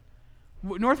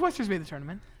 Northwestern's made the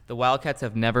tournament. The Wildcats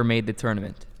have never made the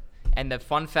tournament. And the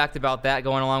fun fact about that,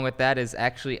 going along with that, is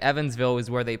actually Evansville is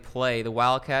where they play. The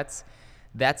Wildcats,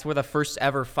 that's where the first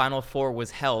ever Final Four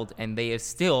was held, and they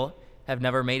still have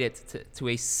never made it to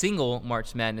a single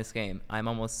March Madness game. I'm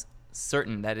almost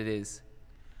certain that it is.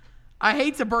 I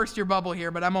hate to burst your bubble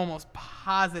here, but I'm almost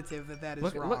positive that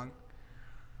is wrong. Look.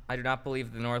 I do not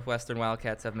believe the Northwestern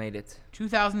Wildcats have made it.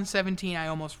 2017, I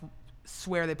almost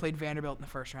swear they played Vanderbilt in the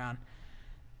first round.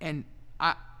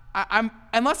 I'm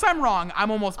unless I'm wrong,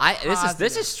 I'm almost positive.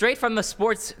 This is straight from the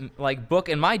sports book,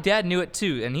 and my dad knew it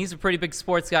too, and he's a pretty big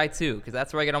sports guy too, because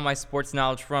that's where I get all my sports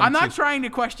knowledge from. I'm not trying to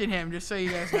question him, just so you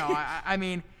guys know. I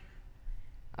mean,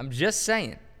 I'm just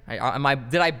saying. Did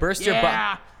I burst your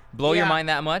blow your mind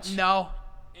that much? No.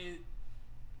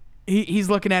 He's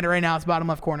looking at it right now. It's bottom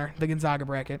left corner, the Gonzaga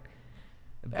bracket.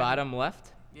 Bottom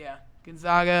left? Yeah.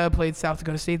 Gonzaga played South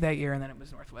Dakota State that year, and then it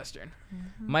was Northwestern.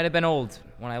 Might have been old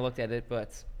when I looked at it,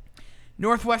 but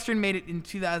Northwestern made it in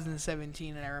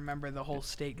 2017, and I remember the whole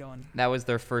state going. That was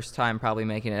their first time probably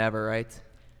making it ever, right?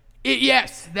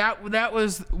 Yes. That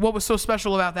was what was so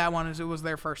special about that one is it was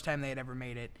their first time they had ever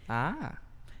made it. Ah.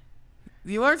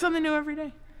 You learn something new every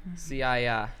day. See,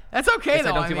 That's okay,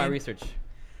 though. I don't do my research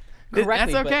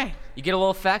correctly. That's okay. You get a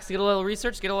little facts, you get a little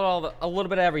research, you get a little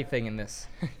bit of everything in this.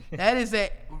 That is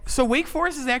it. So Wake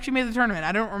Forest has actually made the tournament.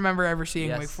 I don't remember ever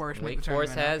seeing Wake Forest make the tournament.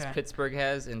 Wake Forest has, Pittsburgh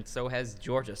has, and so has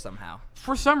Georgia somehow.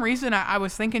 For some reason, I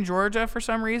was thinking Georgia for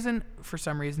some reason.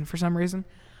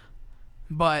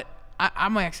 But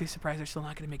I'm actually surprised they're still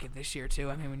not going to make it this year, too.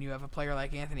 I mean, when you have a player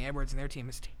like Anthony Edwards and their team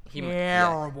is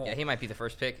terrible. Yeah, he might be the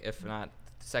first pick, if not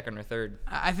second or third.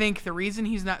 I think the reason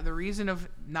of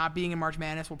not being in March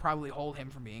Madness will probably hold him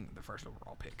from being the first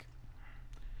overall pick.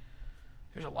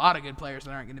 There's a lot of good players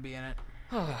that aren't going to be in it.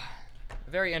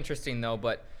 Very interesting, though.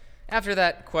 But after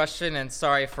that question, and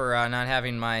sorry for not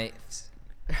having my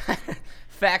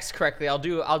facts correctly, I'll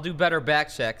do better back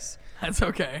checks. That's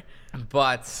okay.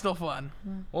 But still fun.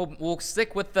 We'll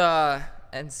stick with the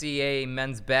NCAA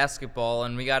men's basketball,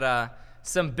 and we got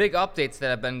some big updates that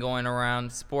have been going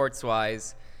around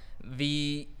sports-wise.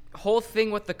 The whole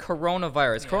thing with the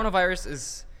coronavirus. Yeah. Coronavirus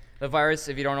is the virus.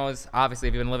 If you don't know, is obviously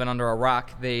if you've been living under a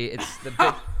rock.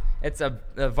 It's a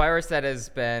virus that has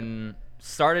been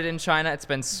started in China. It's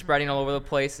been spreading all over the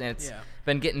place, and it's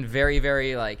been getting very,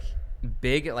 very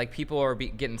big. People are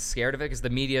getting scared of it because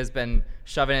the media has been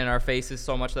shoving it in our faces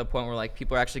so much to the point where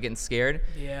people are actually getting scared.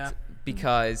 Yeah.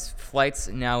 Because flights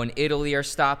now in Italy are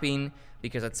stopping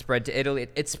because it spread to Italy.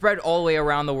 It spread all the way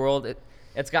around the world.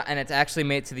 It's actually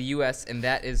made it to the U.S. and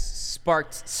that is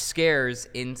sparked scares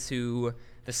into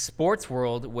the sports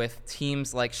world with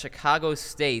teams like Chicago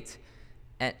State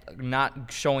and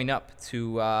not showing up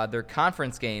to their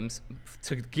conference games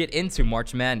to get into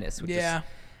March Madness,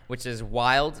 which is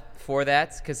wild for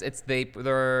that, because it's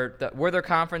where their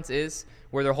conference is,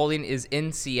 where they're holding is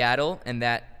in Seattle, and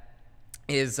that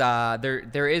is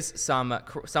there is some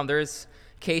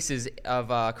cases of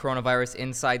coronavirus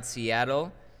inside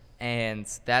Seattle, and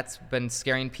that's been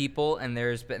scaring people. And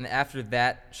there's been, after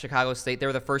that, Chicago State, they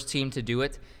were the first team to do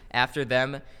it. After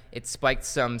them, it spiked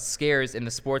some scares in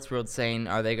the sports world saying,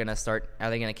 are they going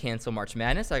to cancel March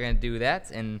Madness? Are they going to do that?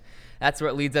 And that's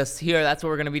what leads us here. That's what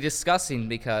we're going to be discussing,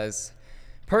 because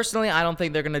personally, I don't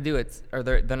think they're going to do it, or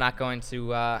they're not going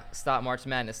to stop March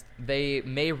Madness. They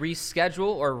may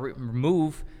reschedule or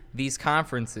move these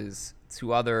conferences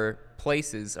to other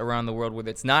places around the world where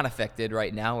it's not affected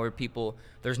right now, where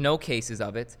there's no cases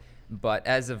of it. But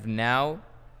as of now,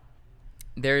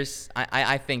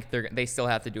 I think they still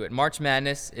have to do it. March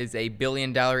Madness is a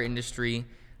billion-dollar industry.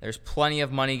 There's plenty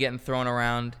of money getting thrown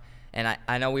around, and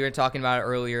I know we were talking about it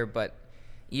earlier, but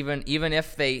even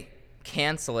if they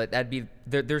cancel it,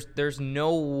 there's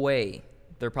no way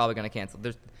they're probably going to cancel.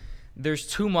 There's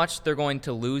too much they're going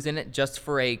to lose in it just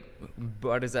for a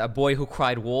boy who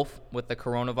cried wolf with the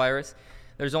coronavirus.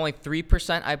 There's only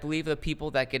 3%, I believe, of the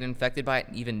people that get infected by it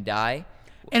even die.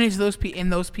 And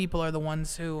those people are the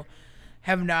ones who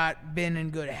have not been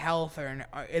in good health, or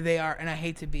they are, and I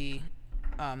hate to be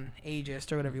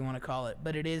ageist or whatever you want to call it,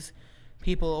 but it is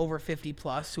people over 50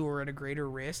 plus who are at a greater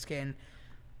risk. And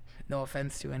no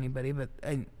offense to anybody, but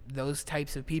those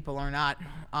types of people are not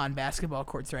on basketball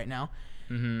courts right now.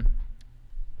 Mm-hmm.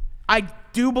 I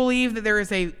do believe that there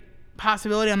is a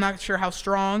possibility, I'm not sure how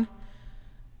strong,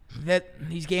 that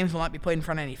these games will not be played in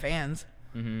front of any fans.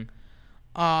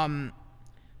 Mm-hmm.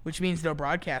 Which means no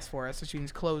broadcast for us, which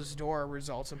means closed door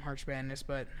results of March Madness,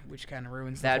 but which kind of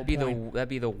ruins the whole point. That'd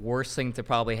be the worst thing to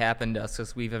probably happen to us,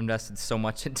 because we've invested so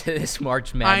much into this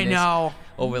March Madness. I know.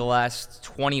 Over the last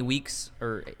 20 weeks,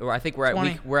 or I think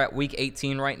we're at week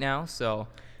 18 right now. So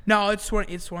no, it's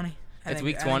 20. It's 20. It's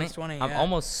week 20. It's 20. I'm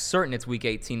almost certain it's week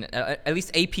 18. At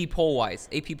least AP poll wise.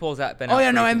 AP polls that been. Oh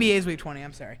yeah, no, NBA is week 20.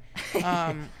 I'm sorry.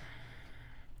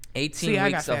 18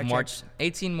 weeks of March.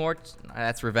 18 more.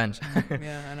 That's revenge.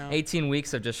 Yeah, I know. 18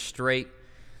 weeks of just straight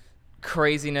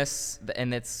craziness,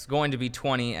 and it's going to be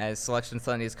 20 as Selection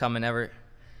Sunday is coming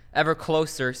ever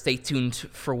closer. Stay tuned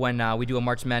for when we do a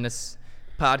March Madness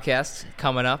podcast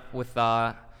coming up. We're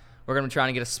going to be trying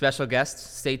to get a special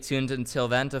guest. Stay tuned until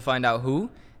then to find out who,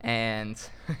 and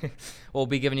we'll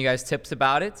be giving you guys tips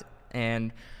about it.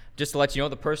 And just to let you know,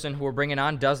 the person who we're bringing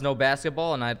on does know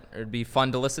basketball, and it'd be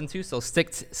fun to listen to. So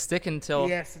stick until.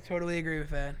 Yes, I totally agree with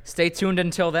that. Stay tuned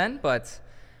until then. But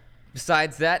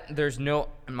besides that, in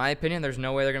my opinion, there's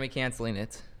no way they're gonna be canceling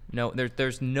it. No,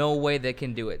 there's no way they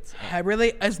can do it.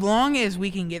 As long as we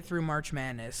can get through March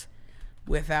Madness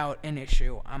without an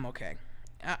issue, I'm okay.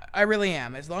 I really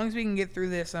am. As long as we can get through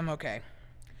this, I'm okay.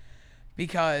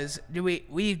 Because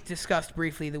we discussed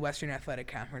briefly the Western Athletic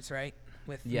Conference, right,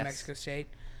 with New Mexico State.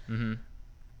 Mm-hmm.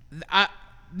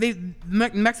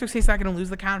 Mexico State's not going to lose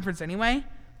the conference anyway,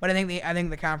 but I think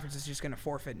the conference is just going to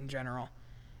forfeit in general,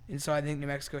 and so I think New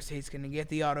Mexico State's going to get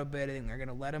the auto bid. I think they're going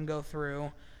to let them go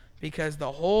through, because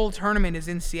the whole tournament is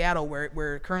in Seattle,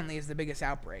 where currently is the biggest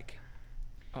outbreak.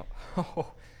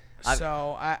 Oh.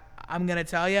 So I'm going to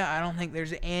tell you, I don't think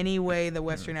there's any way the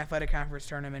Western Athletic Conference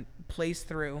tournament plays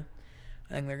through.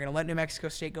 I think they're going to let New Mexico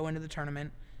State go into the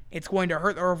tournament. It's going to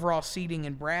hurt their overall seeding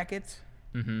in brackets.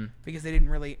 Mm-hmm. Because they didn't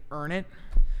really earn it.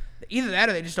 Either that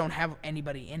or they just don't have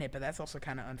anybody in it, but that's also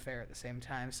kind of unfair at the same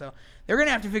time. So they're going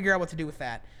to have to figure out what to do with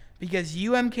that, because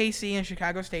UMKC and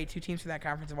Chicago State, two teams from that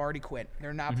conference, have already quit.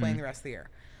 They're not playing the rest of the year.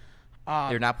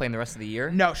 They're not playing the rest of the year?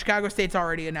 No, Chicago State's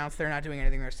already announced they're not doing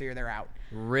anything the rest of the year. They're out.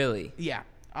 Really? Yeah.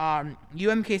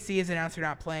 UMKC has announced they're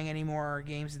not playing any more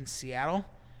games in Seattle.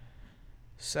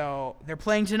 So they're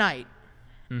playing tonight.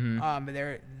 Mm-hmm.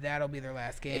 But that'll be their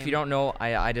last game. If you don't know,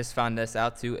 I just found this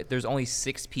out too. There's only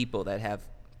 6 people that have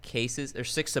cases.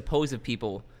 There's 6 supposed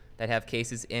people that have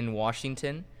cases in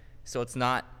Washington. So it's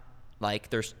not like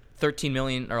there's 13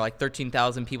 million or like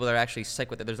 13,000 people that are actually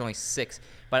sick with it. There's only 6.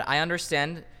 But I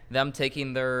understand them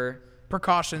taking their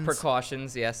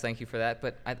precautions. Yes, thank you for that.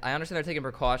 But I understand they're taking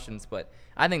precautions, but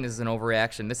I think this is an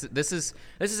overreaction. This is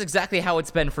exactly how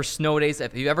it's been for snow days.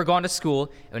 If you've ever gone to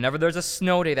school, whenever there's a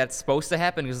snow day that's supposed to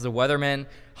happen, because the weatherman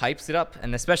hypes it up,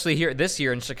 and especially this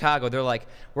year in Chicago, they're like,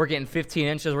 we're getting 15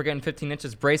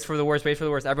 inches, brace for the worst.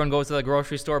 Everyone goes to the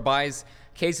grocery store, buys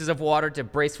cases of water to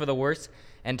brace for the worst,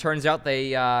 and turns out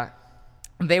they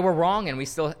were wrong, and we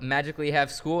still magically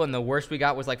have school, and the worst we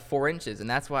got was like 4 inches, and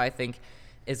that's why I think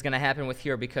is going to happen with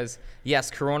here because,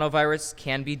 yes, coronavirus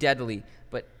can be deadly,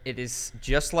 but it is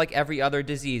just like every other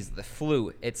disease, the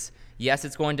flu. It's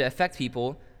going to affect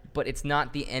people, but it's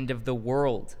not the end of the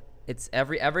world. It's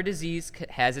every disease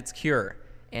has its cure,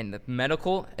 and the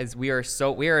medical, as we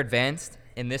are advanced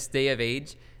in this day of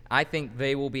age, I think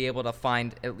they will be able to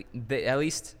find at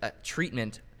least a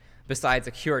treatment besides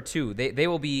a cure too. They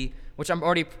will be, which I'm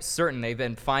already certain they've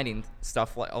been finding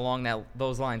stuff along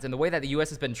those lines. And the way that the U.S.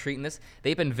 has been treating this,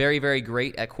 they've been very, very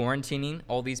great at quarantining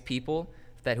all these people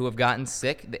who have gotten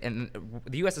sick. And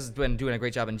the U.S. has been doing a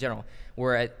great job in general.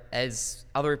 Whereas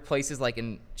other places like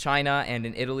in China and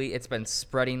in Italy, it's been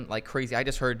spreading like crazy. I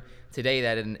just heard today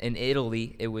that in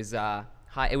Italy it was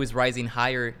rising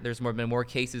higher. There's been more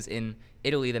cases in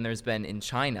Italy than there's been in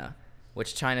China,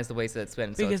 which China is the place that it's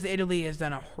been. Because Italy has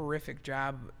done a horrific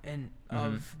job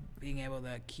of being able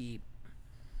to keep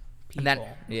people. Keep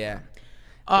going.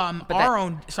 But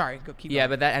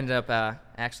that ended up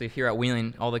actually here at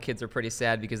Wheeling. All the kids are pretty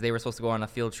sad because they were supposed to go on a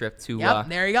field trip to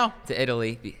there you go, to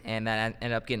Italy, and that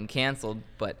ended up getting canceled.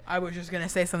 But I was just gonna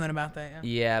say something about that.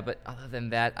 Yeah, but other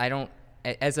than that, I don't.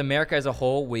 As America as a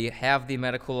whole, we have the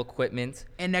medical equipment.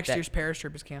 And next year's Paris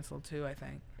trip is canceled too, I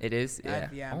think. It is?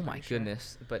 Yeah. Oh my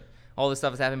goodness. Sure. But all this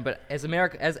stuff has happened. But as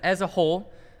America, as a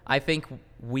whole, I think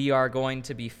we are going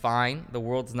to be fine. The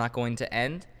world's not going to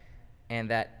end.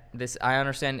 And I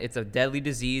understand it's a deadly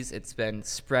disease. It's been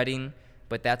spreading,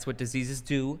 but that's what diseases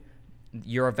do.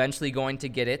 You're eventually going to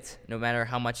get it, no matter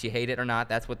how much you hate it or not.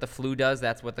 That's what the flu does.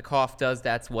 That's what the cough does.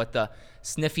 That's what the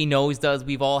sniffy nose does.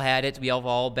 We've all had it. We've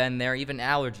all been there. Even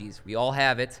allergies. We all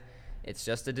have it. It's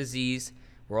just a disease.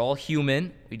 We're all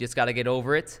human. We just got to get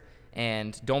over it.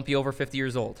 And don't be over 50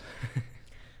 years old.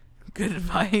 Good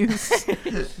advice.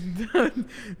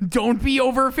 Don't be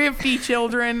over 50,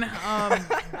 children.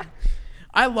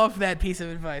 I love that piece of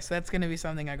advice. That's going to be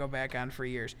something I go back on for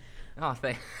years. Oh,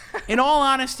 thanks. In all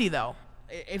honesty, though,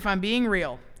 if I'm being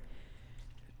real,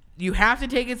 you have to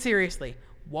take it seriously.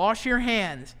 Wash your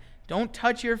hands. Don't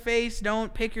touch your face.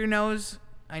 Don't pick your nose.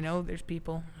 I know there's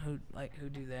people who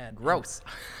do that. Gross.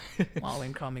 Well, they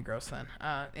can call me gross then.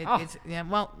 It's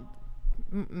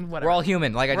whatever. We're all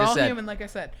human, like I just said. We're all human, like I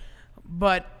said.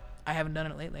 But I haven't done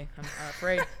it lately. I'm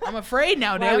afraid. I'm afraid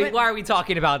now, David. Why are we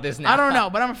talking about this now? I don't know,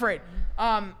 but I'm afraid.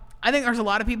 I think there's a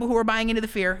lot of people who are buying into the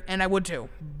fear, and I would too.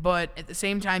 But at the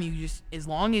same time, you just, as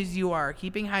long as you are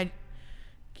keeping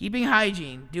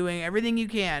hygiene, doing everything you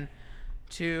can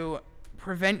to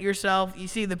prevent yourself. You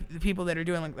see the people that are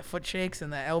doing like the foot shakes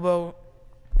and the elbow.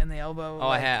 Oh,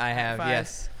 I have,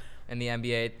 yes. In the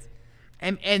NBA.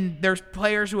 And there's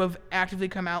players who have actively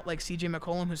come out, like C.J.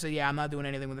 McCollum, who said, yeah, I'm not doing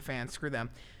anything with the fans. Screw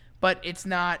them. But it's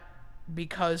not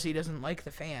because he doesn't like the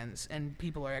fans, and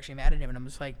people are actually mad at him. And I'm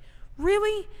just like,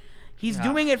 really? He's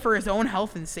doing it for his own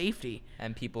health and safety.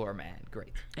 And people are mad.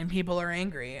 Great. And people are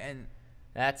angry. And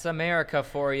that's America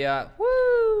for you.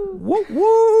 Woo! Woo,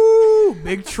 woo!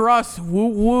 Big trust. Woo,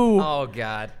 woo. Oh,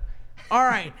 God. All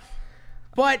right.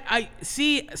 But I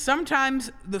see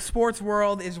sometimes the sports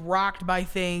world is rocked by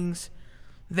things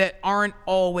that aren't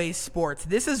always sports.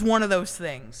 This is one of those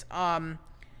things.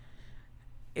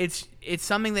 It's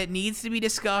something that needs to be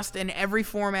discussed in every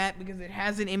format because it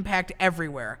has an impact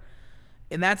everywhere.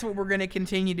 And that's what we're going to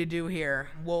continue to do here.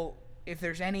 If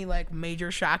there's any like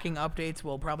major shocking updates,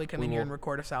 we'll probably come in here and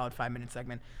record a solid 5-minute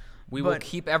segment. We will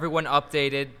keep everyone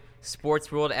updated.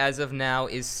 Sports world as of now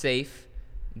is safe.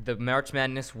 The March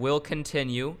Madness will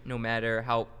continue, no matter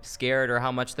how scared or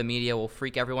how much the media will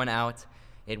freak everyone out.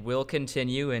 It will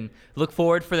continue, and look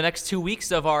forward for the next 2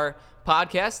 weeks of our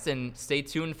podcast, and stay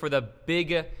tuned for the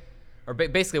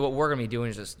basically what we're going to be doing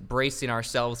is just bracing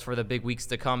ourselves for the big weeks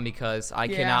to come because I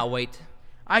cannot wait.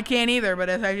 I can't either, but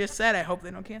as I just said, I hope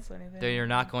they don't cancel anything. They're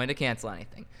not going to cancel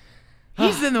anything.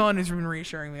 He's the one who's been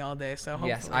reassuring me all day, so hopefully.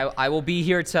 Yes, I will be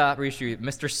here to reassure you.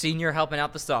 Mr. Senior helping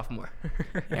out the sophomore.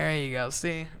 There you go.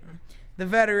 See? The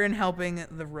veteran helping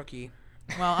the rookie.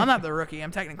 Well, I'm not the rookie.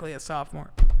 I'm technically a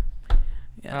sophomore.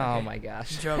 Yeah, oh, my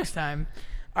gosh. Jokes time.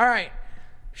 All right.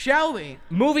 Shall we?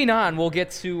 Moving on, we'll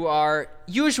get to our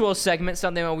usual segment,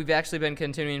 something that we've actually been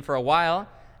continuing for a while.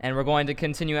 And we're going to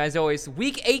continue, as always,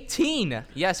 Week 18.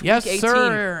 Yes, Week 18. Yes,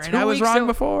 sir. And I was wrong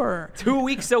before. 2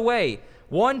 weeks away.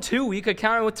 1, 2. You could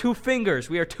count it with 2 fingers.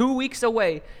 We are 2 weeks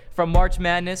away from March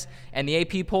Madness, and the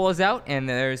AP poll is out, and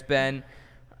there's been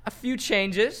a few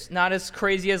changes. Not as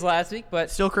crazy as last week,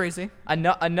 but still crazy.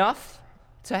 Enough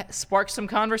to spark some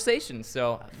conversation.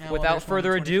 So, without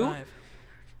further ado,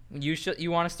 you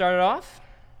want to start it off?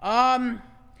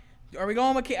 Are we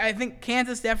going with? I think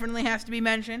Kansas definitely has to be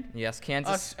mentioned. Yes,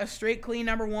 Kansas. A straight clean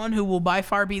number 1 who will by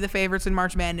far be the favorites in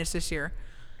March Madness this year.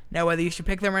 Now, whether you should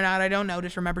pick them or not, I don't know.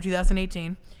 Just remember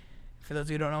 2018. For those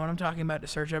who don't know what I'm talking about, to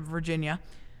search up Virginia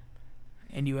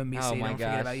and UMBC. Oh my Don't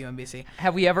gosh. forget about UMBC.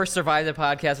 Have we ever survived a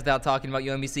podcast without talking about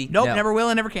UMBC? Nope, No. never will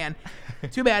and never can.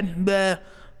 Too bad.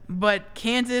 But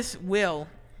Kansas will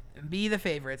be the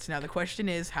favorites. Now, the question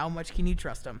is, how much can you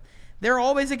trust them? They're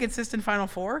always a consistent Final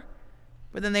Four,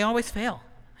 but then they always fail.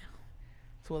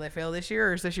 So will they fail this year,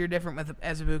 or is this year different with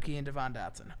Azubuike and Devon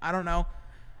Dotson? I don't know.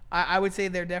 I would say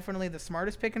they're definitely the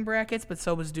smartest pick in brackets, but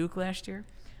so was Duke last year.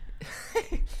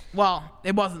 Well,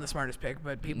 it wasn't the smartest pick,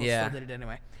 but people still did it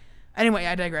anyway. Anyway,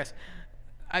 I digress.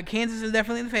 Kansas is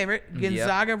definitely the favorite.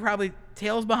 Gonzaga probably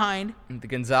tails behind. The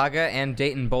Gonzaga and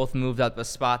Dayton both moved up a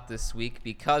spot this week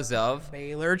because of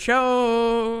Baylor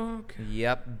choke.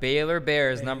 Yep, Baylor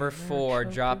Bears number 4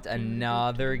 dropped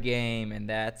another game, and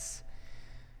that's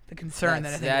the concern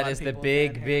that I think that is the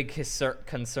big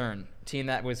concern. Team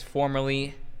that was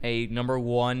formerly a number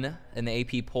 1 in the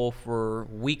AP poll for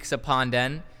weeks upon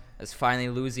end is finally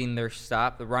losing their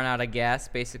stop. The run out of gas,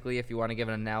 basically, if you want to give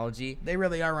an analogy. They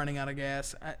really are running out of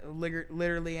gas,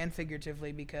 literally and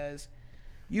figuratively, because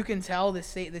you can tell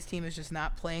this team is just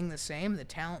not playing the same. The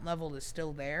talent level is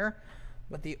still there,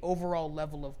 but the overall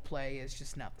level of play is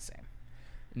just not the same.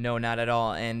 No, not at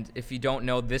all. And if you don't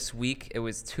know, this week, it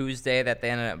was Tuesday that they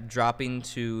ended up dropping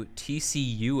to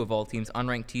TCU, of all teams,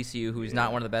 unranked TCU, who's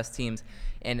not one of the best teams.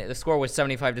 And the score was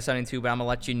 75-72, but I'm going to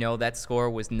let you know that score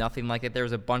was nothing like it. There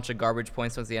was a bunch of garbage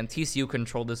points towards the end. TCU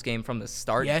controlled this game from the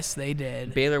start. Yes, they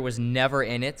did. Baylor was never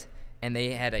in it, and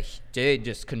they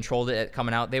just controlled it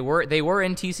coming out. They were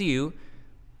in TCU,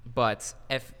 but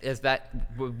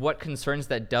what concerns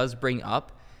that does bring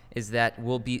up is that I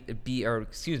almost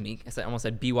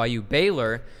said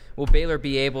BYU. Will Baylor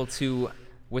be able to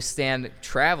withstand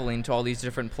traveling to all these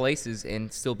different places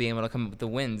and still be able to come up with the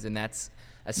wins? And that's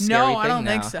a scary thing. No, I don't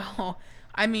now. think so.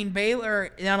 I mean, Baylor,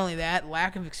 not only that,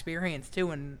 lack of experience, too,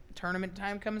 when tournament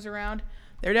time comes around.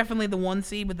 They're definitely the 1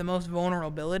 seed with the most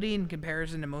vulnerability in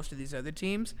comparison to most of these other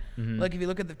teams. Mm-hmm. Like, if you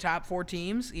look at the top 4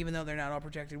 teams, even though they're not all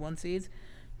projected 1 seeds,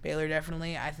 Baylor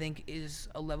definitely, I think, is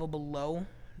a level below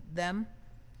them.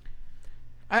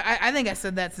 I think I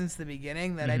said that since the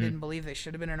beginning, that I didn't believe they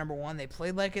should have been a number 1. They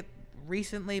played like it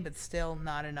recently, but still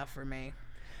not enough for me.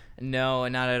 No,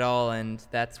 not at all, and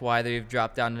that's why they've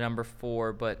dropped down to number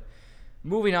 4. But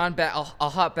moving on, I'll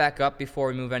hop back up before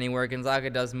we move anywhere. Gonzaga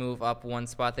does move up 1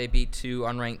 spot. They beat 2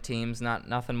 unranked teams.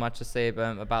 Nothing much to say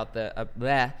about them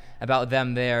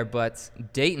there. But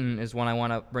Dayton is one I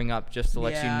want to bring up just to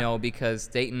let you know, because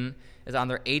Dayton is on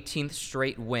their 18th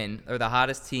straight win. They're the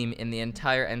hottest team in the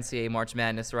entire NCAA March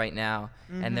Madness right now,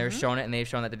 and they're showing it, and they've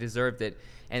shown that they deserved it.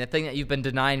 And the thing that you've been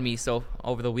denying me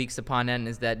over the weeks upon end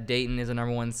is that Dayton is a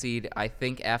number 1 seed. I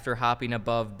think after hopping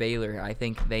above Baylor, I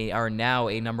think they are now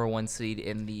a number 1 seed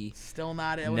in the. Still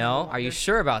not. No, are you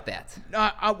sure about that?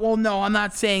 Well, no, I'm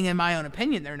not saying in my own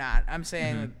opinion they're not. I'm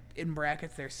saying in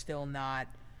brackets they're still not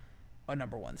a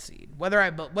number 1 seed. Whether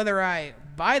I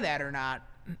buy that or not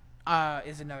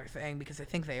is another thing, because I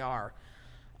think they are.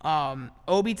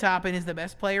 Obi Toppin is the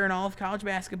best player in all of college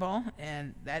basketball,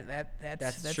 and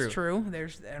that's true.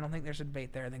 I don't think there's a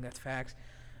debate there. I think that's facts.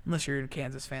 Unless you're a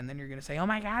Kansas fan, then you're going to say, "Oh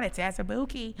my God, it's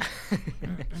Azubuike."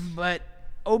 But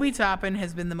Obi Toppin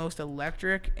has been the most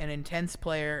electric and intense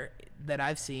player that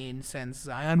I've seen since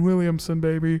Zion Williamson,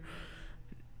 baby.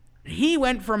 He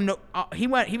went from he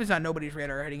was on nobody's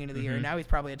radar heading into the year. Now he's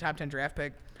probably a top 10 draft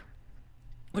pick.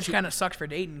 Which kind of sucks for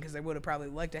Dayton, because they would have probably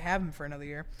liked to have him for another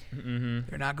year.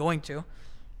 They're not going to.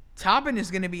 Toppin is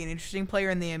going to be an interesting player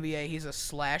in the NBA. He's a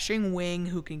slashing wing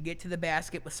who can get to the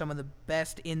basket with some of the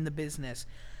best in the business.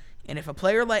 And if a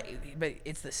player but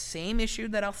it's the same issue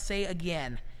that I'll say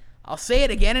again. I'll say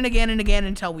it again and again and again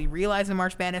until we realize in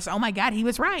March Madness, oh my God, he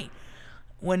was right.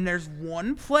 When there's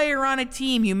one player on a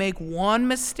team, you make one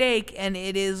mistake and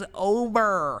it is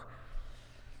over.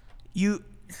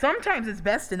 Sometimes it's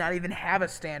best to not even have a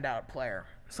standout player.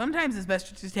 Sometimes it's best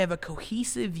to just have a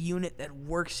cohesive unit that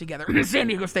works together. San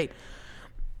Diego State.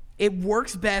 It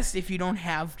works best if you don't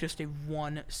have just a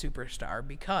one superstar,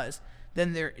 because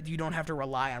then you don't have to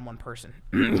rely on one person.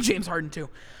 James Harden too.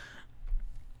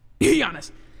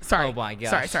 Giannis. Sorry. Oh my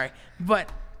gosh. Sorry.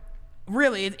 But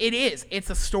really, it is. It's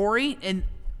a story, and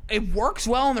it works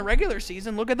well in the regular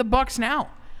season. Look at the Bucks now.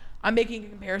 I'm making a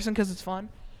comparison because it's fun.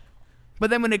 But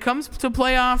then when it comes to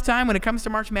playoff time, when it comes to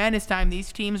March Madness time,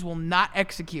 these teams will not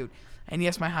execute. And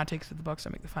yes, my hot takes for the Bucks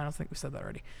don't make the finals. I think we said that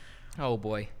already. Oh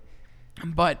boy.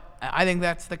 But I think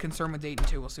that's the concern with Dayton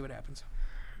too. We'll see what happens.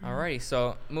 Alrighty,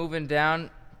 so moving down,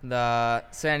 the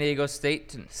San Diego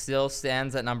State still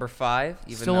stands at number 5.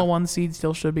 Still a 1 seed.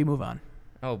 Still should be. Move on.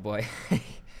 Oh boy.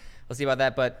 we'll see about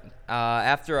that. But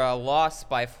after a loss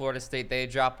by Florida State, they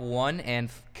dropped 1, and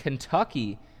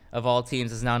Kentucky, of all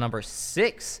teams, is now number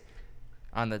 6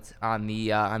 on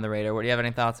the radar. What do you have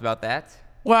any thoughts about that?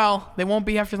 Well, they won't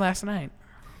be after last night.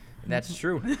 That's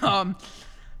true.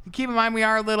 Keep in mind we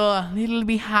are a little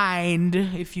behind,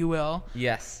 if you will.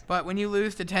 Yes. But when you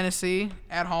lose to Tennessee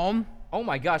at home, oh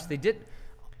my gosh, they did.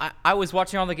 I was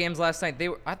watching all the games last night.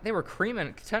 They were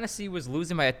creaming. Tennessee was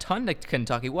losing by a ton to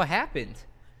Kentucky. What happened?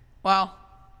 Well,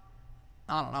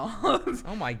 I don't know.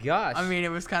 Oh my gosh. I mean,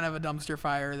 it was kind of a dumpster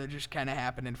fire that just kind of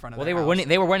happened in front of. Well, they were winning.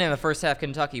 They were winning in the first half.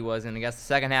 Kentucky was, and I guess the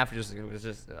second half it was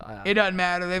just. It doesn't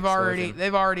matter.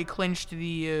 They've already clinched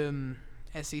the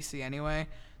SEC anyway.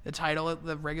 The title,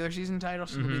 the regular season title,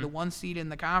 so they'll be the 1 seed in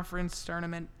the conference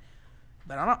tournament.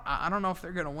 But I don't know if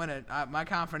they're gonna win it. My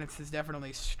confidence is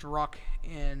definitely struck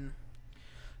in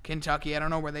Kentucky. I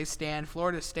don't know where they stand.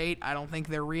 Florida State, I don't think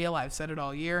they're real. I've said it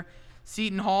all year.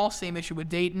 Seton Hall, same issue with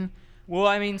Dayton. Well,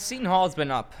 I mean, Seton Hall's been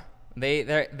up. They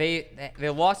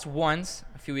lost once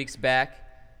a few weeks back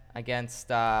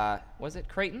against was it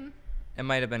Creighton? It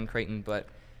might have been Creighton, but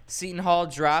Seton Hall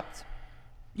dropped.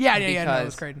 Yeah, no, it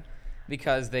was Creighton.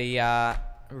 Because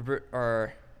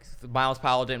Miles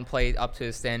Powell didn't play up to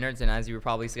his standards, and as you were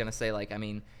probably going to say, like, I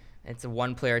mean, it's a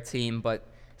one-player team, but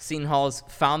Seton Hall's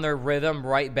found their rhythm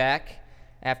right back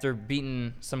after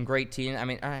beating some great teams. I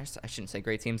mean, I shouldn't say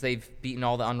great teams. They've beaten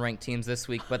all the unranked teams this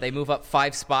week, but they move up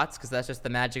 5 spots because that's just the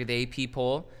magic of the AP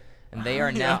poll, and they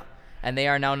are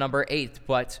now number 8.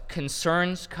 But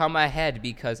concerns come ahead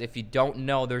because if you don't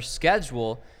know their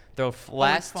schedule, their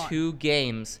last 2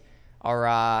 games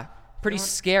are pretty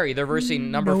scary. They're versus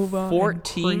number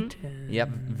 14. Yep,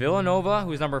 Villanova,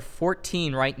 who's number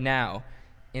 14 right now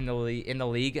in the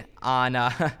league. On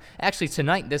actually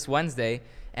tonight, this Wednesday,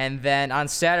 and then on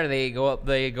Saturday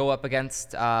they go up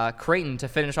against Creighton to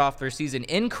finish off their season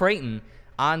in Creighton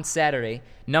on Saturday.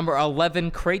 Number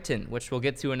 11 Creighton, which we'll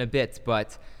get to in a bit,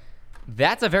 but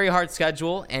that's a very hard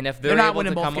schedule. And if they're not able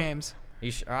winning to both games,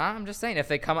 I'm just saying if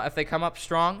they come up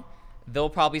strong, they'll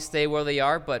probably stay where they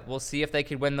are, but we'll see if they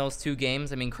could win those 2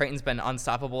 games. I mean, Creighton's been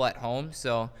unstoppable at home,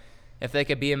 so if they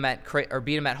could beat them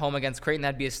at home against Creighton,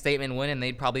 that'd be a statement win, and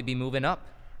they'd probably be moving up.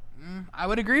 I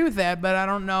would agree with that, but I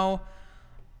don't know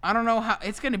how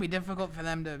it's going to be difficult for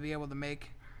them to be able to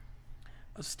make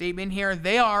a statement here.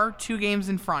 They are 2 games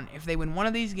in front. If they win one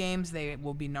of these games, they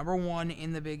will be number 1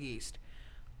 in the Big East.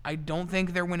 I don't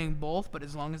think they're winning both, but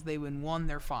as long as they win one,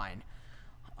 they're fine.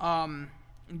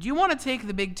 Do you want to take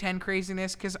the Big Ten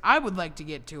craziness? Because I would like to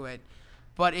get to it,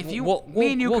 but if you,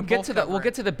 we'll get to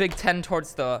the Big Ten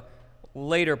towards the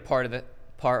later part of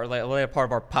later part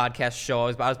of our podcast show. I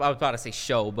was about to say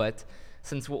show, but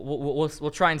since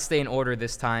we'll try and stay in order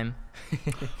this time.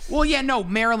 Well, yeah, no,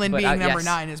 Maryland being number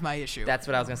 9 is my issue. That's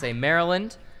what I was gonna say.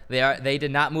 Maryland, they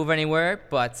did not move anywhere,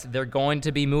 but they're going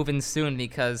to be moving soon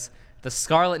because the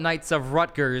Scarlet Knights of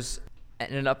Rutgers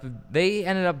ended up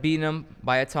beating them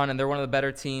by a ton, and they're one of the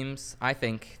better teams, I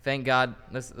think. Thank God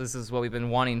this is what we've been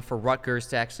wanting for Rutgers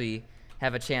to actually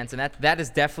have a chance, and that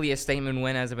is definitely a statement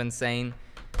win, as I've been saying,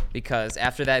 because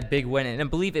after that big win, and I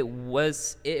believe it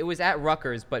was at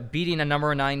Rutgers, but beating a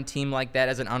number 9 team like that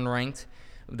as an unranked,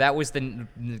 that was the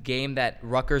game that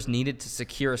Rutgers needed to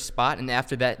secure a spot, and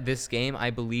after this game,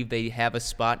 I believe they have a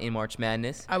spot in March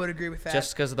Madness. I would agree with that.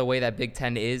 Just because of the way that Big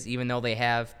Ten is, even though they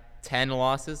have 9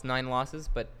 losses,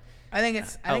 but I think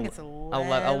it's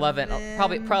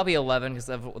 11, probably 11 because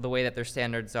of the way that their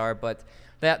standards are. But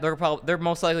they're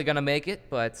most likely going to make it.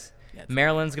 But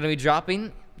Maryland's going to be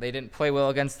dropping. They didn't play well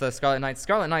against the Scarlet Knights.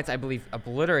 Scarlet Knights, I believe,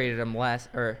 obliterated them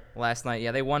last night.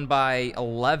 Yeah, they won by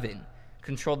 11,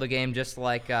 controlled the game just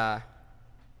like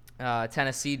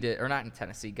Tennessee did, or not in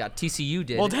Tennessee. TCU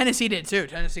did. Well, Tennessee did too.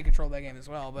 Tennessee controlled that game as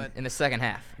well, but in the second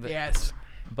half. Yes,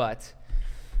 but.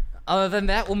 Other than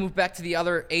that, we'll move back to the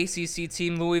other ACC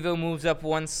team. Louisville moves up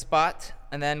 1 spot,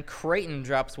 and then Creighton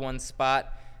drops 1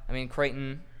 spot. I mean,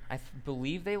 Creighton, I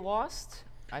believe they lost,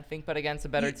 but against a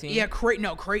better team. Yeah,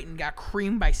 Creighton got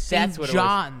creamed by St.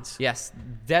 John's. Yes,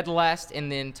 dead last in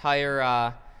the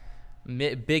entire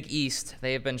Big East.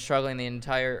 They have been struggling the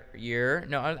entire year.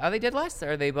 No, are they dead last?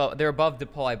 Or are they they're above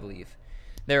DePaul, I believe.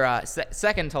 They're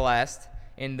second to last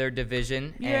in their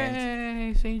division.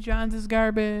 Yay, St. John's is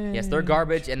garbage. Yes, they're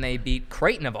garbage, and they beat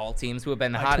Creighton of all teams, who have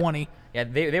been the hot 20. Yeah,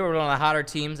 they were one of the hotter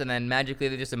teams, and then magically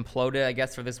they just imploded, I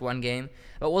guess, for this one game.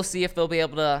 But we'll see if they'll be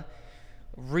able to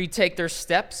retake their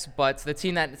steps. But the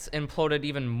team that's imploded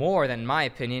even more, than my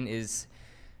opinion, is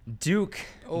Duke.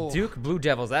 Oh. Duke Blue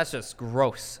Devils. That's just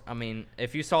gross. I mean,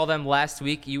 if you saw them last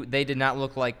week, they did not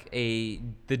look like the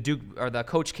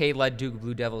Coach K led Duke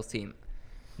Blue Devils team.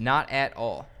 Not at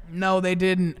all. No, they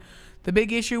didn't. The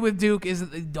big issue with Duke is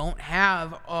that they don't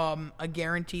have a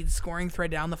guaranteed scoring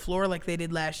threat down the floor like they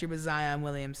did last year with Zion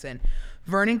Williamson.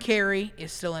 Vernon Carey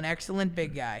is still an excellent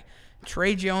big guy.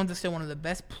 Trey Jones is still one of the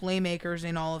best playmakers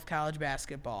in all of college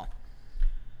basketball.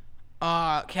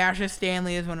 Cassius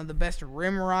Stanley is one of the best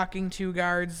rim-rocking two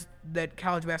guards that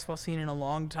college basketball's seen in a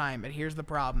long time. But here's the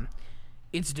problem.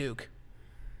 It's Duke.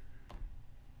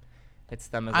 It's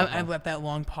them as I've let that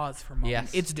long pause for a moment.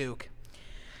 Yes. It's Duke.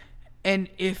 And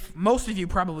if most of you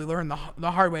probably learned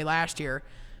the hard way last year,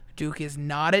 Duke is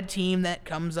not a team that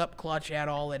comes up clutch at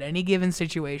all at any given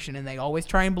situation, and they always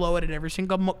try and blow it at every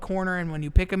single corner, and when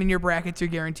you pick them in your brackets, you're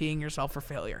guaranteeing yourself for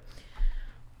failure.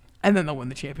 And then they'll win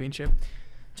the championship.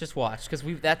 Just watch, because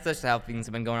that's just how things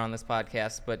have been going on this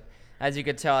podcast. But as you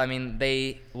could tell, I mean,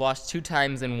 they lost 2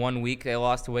 times in 1 week. They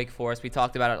lost to Wake Forest. We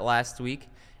talked about it last week.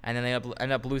 And then they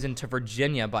ended up losing to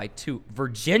Virginia by 2.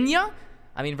 Virginia?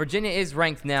 I mean, Virginia is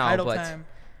ranked now, Title but time.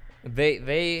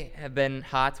 they have been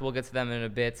hot. We'll get to them in a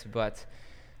bit. But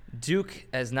Duke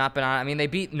has not been on. I mean, they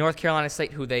beat North Carolina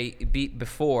State, who they beat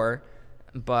before.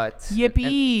 But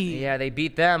Yippee. they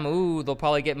beat them. Ooh, they'll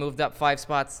probably get moved up 5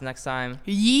 spots next time.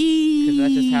 Yee. Because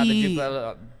that's just how the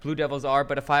Duke Blue Devils are.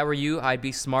 But if I were you, I'd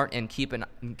be smart and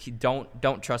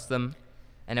don't trust them.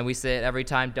 And then we say it every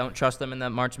time: don't trust them in the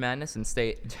March Madness, and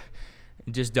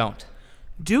just don't.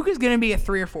 Duke is going to be a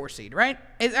 3 or 4 seed, right?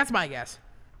 That's my guess.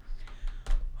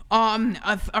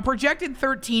 A projected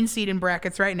 13 seed in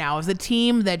brackets right now is a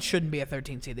team that shouldn't be a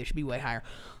 13 seed. They should be way higher.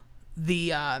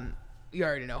 You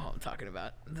already know who I'm talking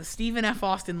about. The Stephen F.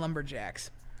 Austin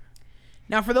Lumberjacks.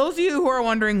 Now, for those of you who are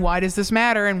wondering, why does this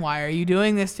matter and why are you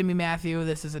doing this to me, Matthew?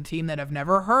 This is a team that I've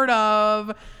never heard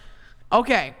of.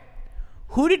 Okay.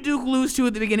 Who did Duke lose to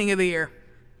at the beginning of the year?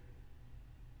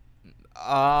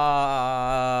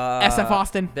 SF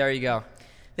Austin. There you go.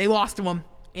 They lost to them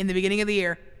in the beginning of the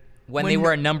year. When they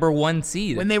were a number 1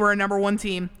 seed. When they were a number 1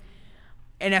 team.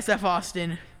 And SF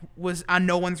Austin was on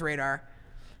no one's radar.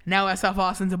 Now SF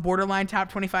Austin's a borderline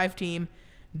top 25 team.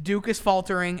 Duke is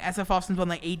faltering. SF Austin's won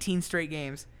like 18 straight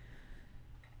games.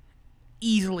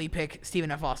 Easily pick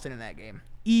Stephen F. Austin in that game.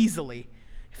 Easily.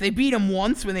 If they beat them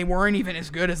once when they weren't even as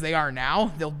good as they are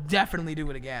now, they'll definitely do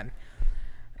it again.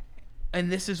 And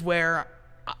this is where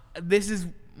this is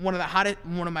one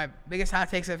of my biggest hot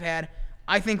takes I've had.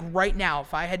 I think right now,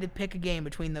 if I had to pick a game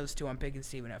between those two, I'm picking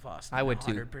Stephen F. Austin. I would 100%.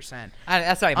 too.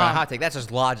 That's not even a hot take. That's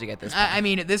just logic at this point. I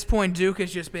mean, at this point, Duke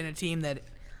has just been a team that,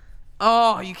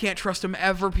 you can't trust them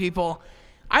ever, people.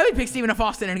 I would pick Stephen F.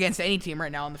 Austin against any team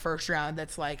right now in the first round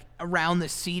that's like around the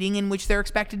seeding in which they're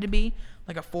expected to be,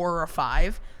 like a 4 or a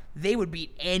 5. They would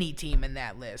beat any team in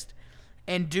that list.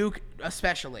 And Duke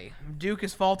especially. Duke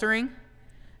is faltering,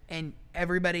 and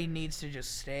everybody needs to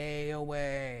just stay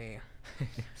away.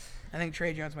 I think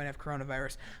Trey Jones might have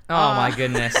coronavirus. Oh, my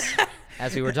goodness.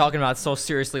 As we were talking about so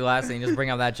seriously last night, just bring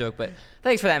up that joke. But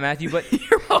thanks for that, Matthew. But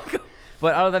You're welcome.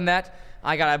 But other than that,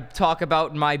 I got to talk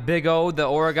about my big O, the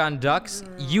Oregon Ducks.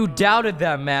 You doubted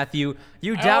them, Matthew.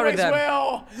 You doubted them. I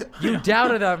always will. You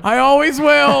doubted them. I always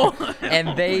will.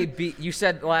 And they beat. You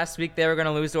said last week they were going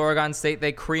to lose to Oregon State.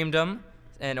 They creamed them,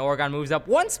 and Oregon moves up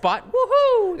 1 spot.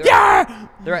 Woohoo!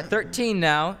 They're at 13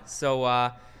 now. So,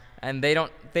 and they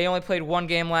only played 1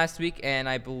 game last week, and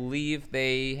I believe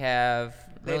they have.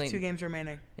 They have 2 games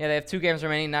remaining. Yeah, they have 2 games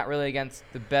remaining. Not really against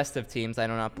the best of teams. I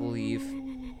do not believe.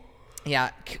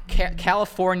 Yeah,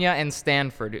 California and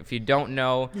Stanford. If you don't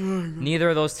know, neither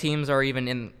of those teams are even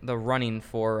in the running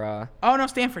for. Oh no,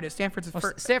 Stanford is. Stanford's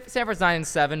Stanford's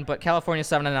 9-7, but California's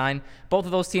 7-9. Both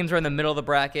of those teams are in the middle of the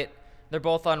bracket. They're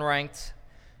both unranked.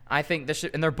 I think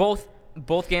and they're both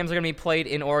games are going to be played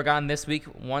in Oregon this week.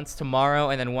 Once tomorrow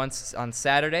and then once on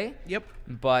Saturday. Yep.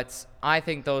 But I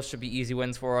think those should be easy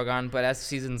wins for Oregon. But as the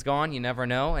season's gone, you never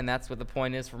know, and that's what the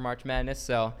point is for March Madness.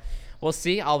 So. We'll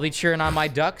see. I'll be cheering on my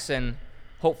Ducks and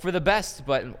hope for the best.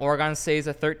 But Oregon stays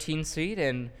a 13 seed.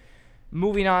 And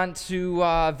moving on to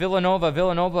Villanova.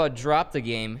 Villanova dropped a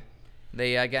game.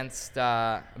 They against,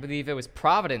 I believe it was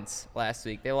Providence last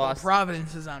week. They lost.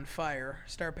 Providence is on fire.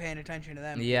 Start paying attention to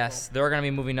them. Yes, they're going to be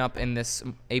moving up in this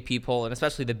AP poll, and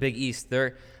especially the Big East.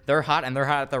 They're hot, and they're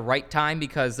hot at the right time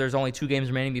because there's only 2 games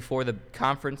remaining before the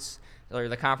conferences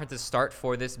start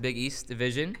for this Big East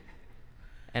division.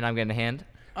 And I'm getting a hand.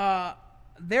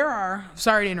 There are,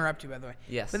 sorry to interrupt you, by the way.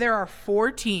 Yes. But there are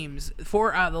 4 teams,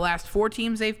 the last 4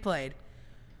 teams they've played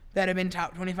that have been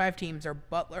top 25 teams are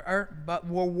Butler,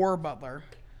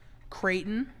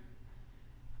 Creighton,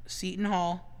 Seton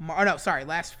Hall.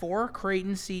 Last 4,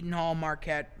 Creighton, Seton Hall,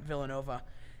 Marquette, Villanova.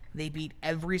 They beat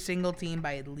every single team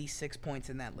by at least 6 points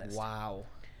in that list. Wow.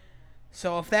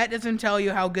 So if that doesn't tell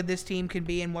you how good this team can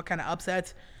be and what kind of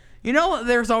upsets, You know,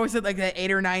 there's always like that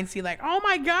 8 or 9 seed, like, oh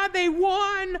my God, they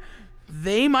won.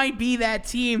 They might be that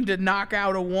team to knock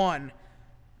out a 1.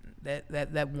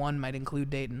 That 1 might include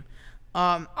Dayton.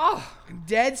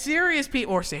 Dead serious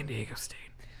people, or San Diego State.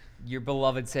 Your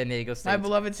beloved San Diego State. My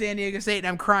beloved San Diego State, and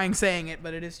I'm crying saying it,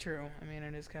 but it is true. I mean,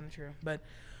 it is kind of true. But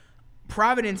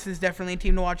Providence is definitely a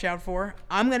team to watch out for.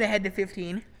 I'm going to head to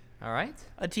 15. All right.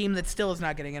 A team that still is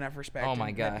not getting enough respect. Oh,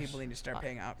 my that gosh. people need to start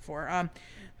paying out for.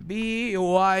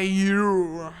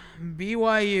 BYU.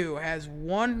 BYU has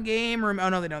 1 game. Oh,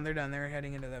 no, they don't. They're done. They're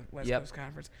heading into the West Coast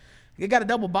Conference. They got a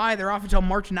double bye. They're off until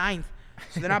March 9th,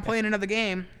 so they're not playing another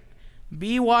game.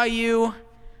 BYU,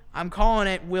 I'm calling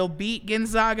it, will beat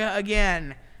Gonzaga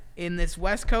again in this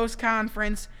West Coast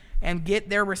Conference and get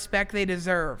their respect they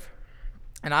deserve.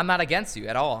 And I'm not against you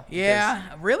at all.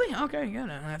 Yeah, really? Okay, good.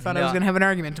 I thought I was going to have an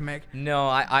argument to make. No,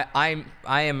 I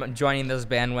am joining this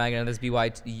bandwagon of this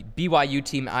BYU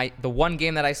team. The one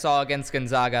game that I saw against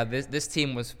Gonzaga, this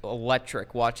team was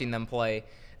electric watching them play.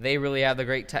 They really have the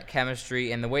great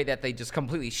chemistry, and the way that they just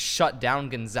completely shut down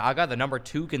Gonzaga, the number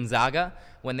 2 Gonzaga,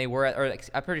 when they were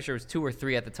I'm pretty sure it was 2 or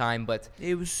 3 at the time, but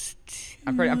it was 2.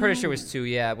 I'm pretty sure it was 2.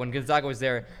 Yeah, when Gonzaga was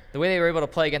there, the way they were able to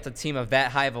play against a team of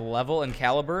that high of a level and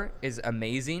caliber is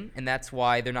amazing, and that's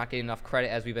why they're not getting enough credit,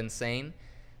 as we've been saying.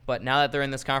 But now that they're in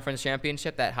this conference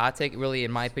championship, that hot take really,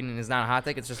 in my opinion, is not a hot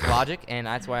take. It's just logic, and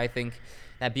that's why I think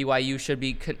that BYU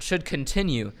should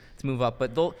continue to move up.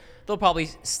 But they'll probably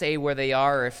stay where they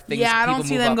are if things. Yeah, I don't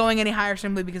see them up. going any higher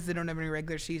simply because they don't have any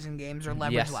regular season games or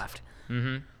leverage left.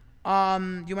 Mm-hmm.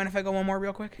 Do you mind if I go one more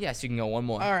real quick? Yes, you can go one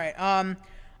more. All right.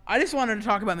 I just wanted to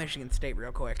talk about Michigan State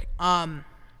real quick.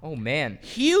 Oh man,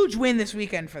 huge win this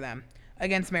weekend for them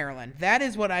against Maryland. That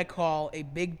is what I call a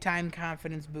big-time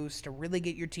confidence boost to really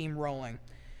get your team rolling.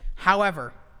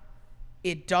 However,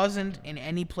 it doesn't in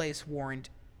any place warrant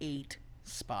 8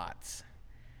 spots.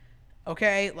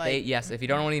 Okay, yes. If you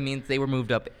don't know what he means, they were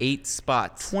moved up 8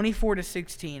 spots.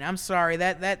 24-16. I'm sorry,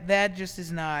 that just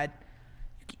is not.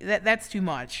 That's too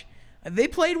much. They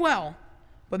played well,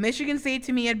 but Michigan State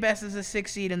to me at best is a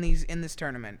 6 seed in this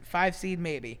tournament, 5 seed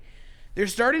maybe. They're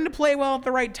starting to play well at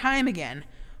the right time again,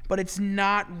 but it's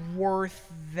not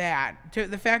worth that.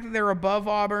 The fact that they're above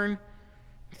Auburn,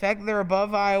 the fact that they're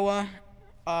above Iowa,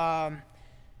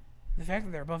 the fact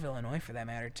that they're above Illinois for that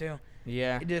matter too.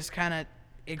 Yeah. It just kind of.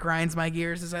 It grinds my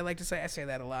gears, as I like to say. I say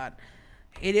that a lot.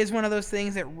 It is one of those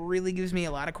things that really gives me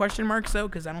a lot of question marks, though,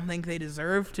 because I don't think they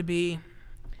deserve to be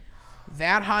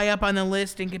that high up on the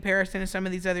list in comparison to some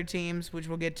of these other teams, which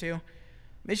we'll get to.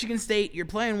 Michigan State, you're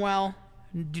playing well.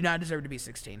 Do not deserve to be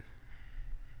 16.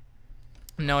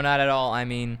 No, not at all. I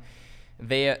mean,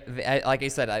 they like I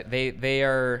said, they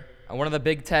are one of the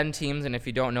Big Ten teams, and if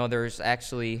you don't know, there's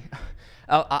actually...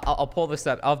 I'll pull this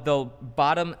up. Of the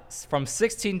bottom, from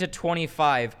 16 to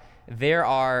 25, there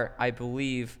are, I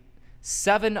believe,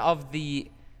 7 of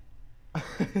the...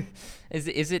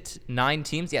 is it 9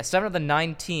 teams? Yeah, 7 of the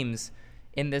 9 teams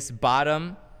in this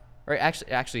bottom... Or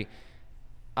actually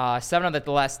 7 of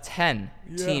the last 10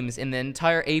 teams in the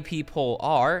entire AP poll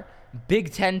are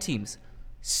Big Ten teams.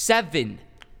 7.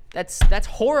 That's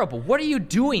horrible. What are you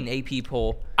doing, AP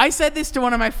poll? I said this to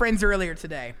one of my friends earlier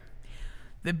today.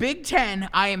 The Big Ten,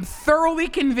 I am thoroughly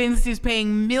convinced, is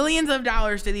paying millions of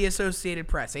dollars to the Associated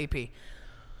Press, AP,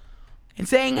 and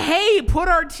saying, hey, put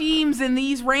our teams in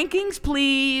these rankings,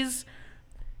 please.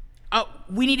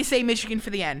 We need to say Michigan for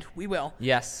the end. We will.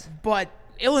 Yes. But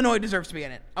Illinois deserves to be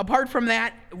in it. Apart from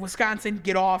that, Wisconsin,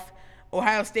 get off.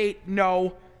 Ohio State,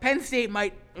 no. Penn State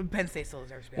still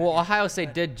deserves to be in it. Well, Ohio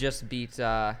State did just beat...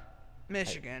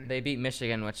 Michigan. They beat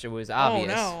Michigan, which was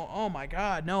obvious. Oh, no. Oh, my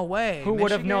God. No way. Who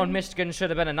would have known Michigan should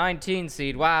have been a 19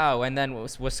 seed? Wow. And then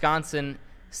Wisconsin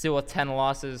still with 10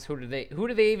 losses. Who did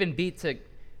they even beat to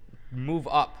move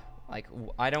up? Like,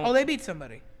 I don't... Oh, they beat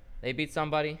somebody. They beat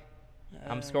somebody?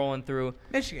 I'm scrolling through.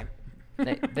 Michigan.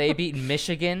 They beat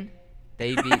Michigan.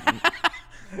 They beat...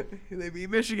 They beat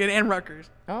Michigan and Rutgers.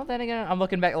 Oh, then again, I'm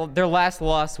looking back. Their last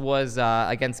loss was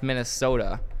against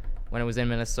Minnesota. When it was in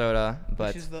Minnesota,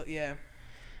 but I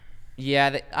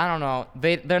don't know.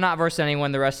 They're not versus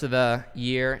anyone the rest of the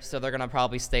year, so they're gonna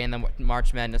probably stay in the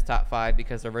March Madness top 5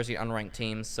 because they're versus unranked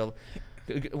teams. So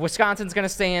Wisconsin's gonna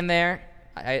stay in there.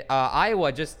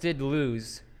 Iowa just did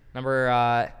lose.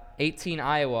 Number 18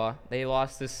 Iowa. They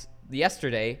lost this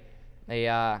yesterday. They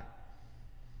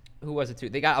who was it to?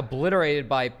 They got obliterated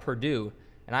by Purdue,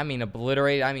 and I mean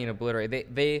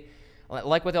obliterated. They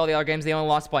like with all the other games, they only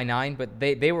lost by 9, but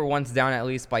they were once down at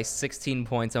least by 16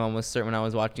 points. I'm almost certain when I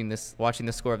was watching the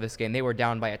score of this game. They were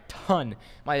down by a ton.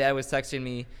 My dad was texting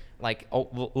me like,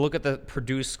 "Oh, look at the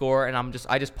Purdue score," and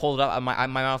I just pulled it up. My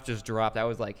mouth just dropped. I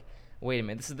was like, wait a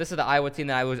minute, this is the Iowa team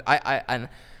that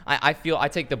I feel I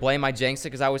take the blame. I jinxed it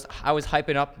because I was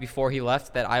hyping up before he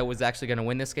left that I was actually going to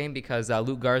win this game because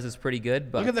Luke Garza is pretty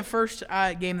good. But look at the first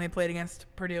game they played against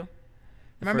Purdue.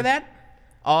 Remember that?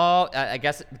 Oh, I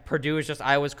guess Purdue is just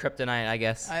Iowa's kryptonite, I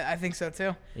guess. I think so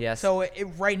too. Yes. So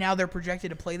right now they're projected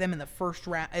to play them in the first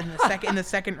round, in the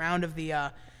second round of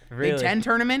the Really? Big Ten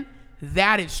tournament.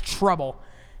 That is trouble,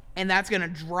 and that's gonna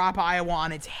drop Iowa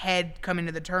on its head coming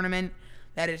to the tournament.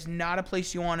 That is not a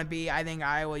place you want to be. I think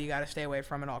Iowa, you got to stay away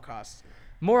from at all costs.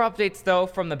 More updates though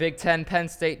from the Big Ten. Penn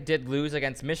State did lose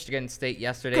against Michigan State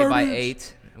yesterday by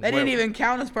 8. That didn't even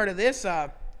count as part of this.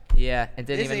 Yeah, it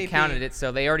didn't even AP. counted it,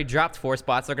 so they already dropped 4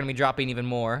 spots. They're going to be dropping even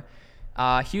more.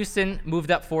 Houston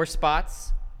moved up 4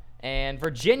 spots, and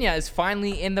Virginia is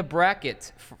finally in the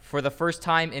bracket for the first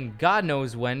time in God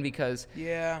knows when because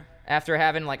after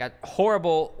having like a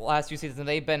horrible last few seasons,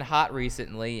 they've been hot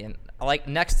recently, and like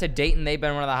next to Dayton, they've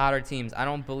been one of the hotter teams. I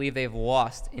don't believe they've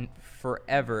lost in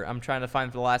forever. I'm trying to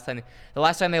find the last time. The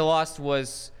last time they lost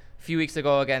was a few weeks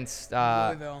ago against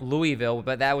Louisville,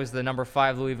 but that was the number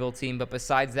 5 Louisville team. But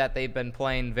besides that, they've been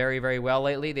playing very, very well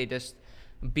lately. They just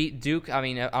beat Duke. I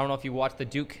mean, I don't know if you watched the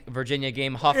Duke-Virginia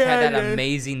game. Huff had that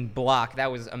amazing block.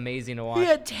 That was amazing to watch. He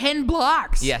had 10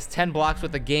 blocks. Yes, 10 blocks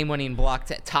with a game-winning block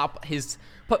to top his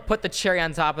put the cherry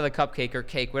on top of the cupcake or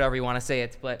cake, whatever you want to say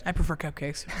it. But I prefer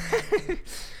cupcakes.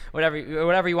 whatever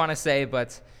you want to say,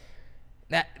 but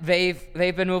that they've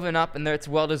been moving up, and it's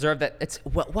well deserved. That it's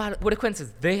what a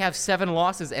coincidence. They have 7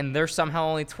 losses, and they're somehow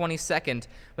only 22nd.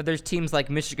 But there's teams like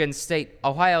Michigan State,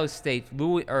 Ohio State,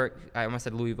 I almost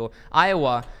said Louisville,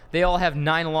 Iowa. They all have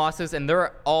 9 losses, and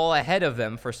they're all ahead of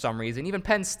them for some reason. Even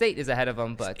Penn State is ahead of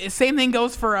them. But same thing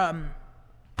goes for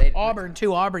Auburn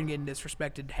too. Auburn getting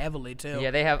disrespected heavily too.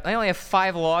 Yeah, they only have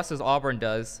 5 losses. Auburn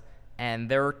does. And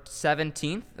they're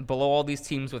 17th, below all these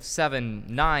teams with 7,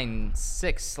 9,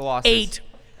 6 losses.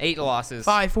 8 losses.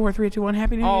 5, 4, 3, 2, 1.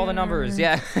 Happy New Year. All the numbers,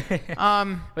 yeah.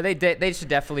 But they should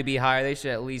definitely be higher. They should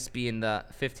at least be in the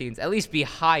 15s. At least be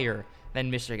higher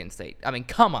than Michigan State. I mean,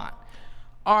 come on.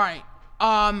 All right.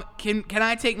 Can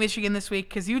I take Michigan this week?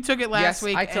 Because you took it last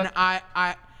week, and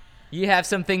I. You have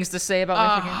some things to say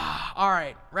about Michigan. All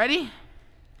right. Ready?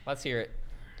 Let's hear it.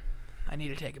 I need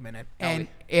to take a minute.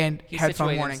 He's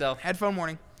Headphone warning. himself. Headphone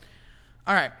warning.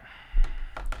 All right.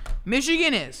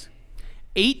 Michigan is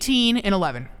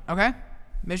 18-11. Okay?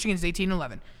 Michigan's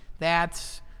 18-11.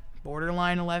 That's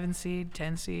borderline 11 seed,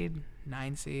 10 seed,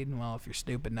 9 seed. Well, if you're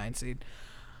stupid, 9 seed.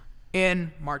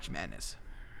 In March Madness.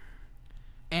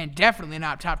 And definitely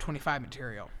not top 25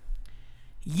 material.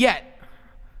 Yet,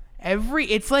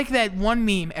 it's like that one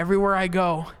meme. Everywhere I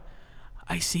go,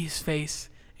 I see his face.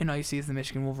 And all you see is the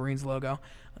Michigan Wolverines logo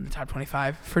on the top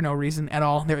 25 for no reason at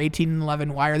all. They're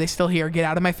 18-11. Why are they still here? Get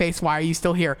out of my face. Why are you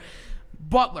still here?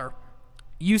 Butler,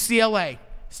 UCLA,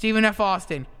 Stephen F.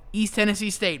 Austin, East Tennessee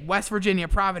State, West Virginia,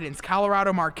 Providence,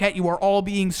 Colorado, Marquette, you are all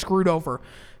being screwed over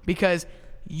because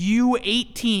you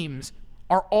 8 teams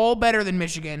are all better than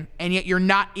Michigan, and yet you're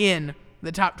not in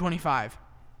the top 25.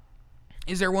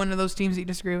 Is there one of those teams that you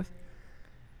disagree with?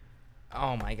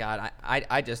 Oh, my God.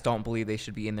 I just don't believe they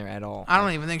should be in there at all. I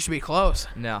don't even think it should be close.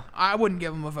 No. I wouldn't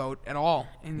give them a vote at all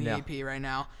in the AP right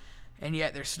now. And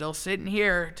yet they're still sitting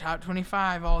here, top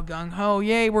 25, all gung-ho.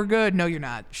 Yay, we're good. No, you're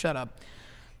not. Shut up.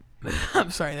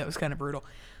 I'm sorry, that was kind of brutal.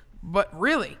 But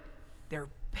really, they're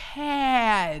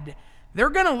bad. They're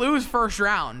going to lose first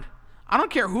round. I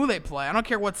don't care who they play. I don't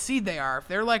care what seed they are. If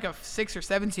they're like a 6 or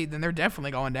 7 seed, then they're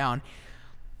definitely going down.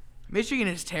 Michigan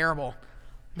is terrible.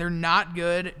 They're not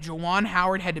good. Juwan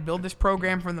Howard had to build this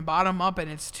program from the bottom up, and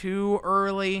it's too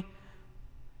early.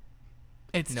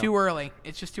 It's too early.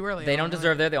 It's just too early. They don't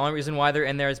deserve there. The only reason why they're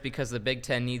in there is because the Big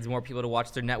Ten needs more people to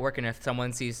watch their network, and if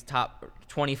someone sees top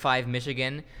 25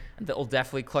 Michigan, they'll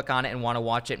definitely click on it and want to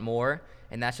watch it more,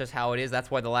 and that's just how it is.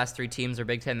 That's why the last 3 teams are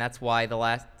Big Ten. That's why the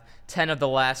last 7 of the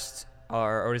last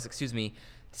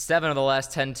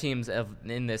 10 teams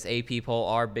in this AP poll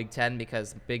are Big Ten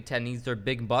because Big Ten needs their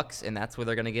big bucks, and that's where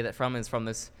they're going to get it from is from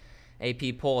this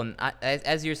AP poll. And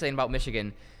as you were saying about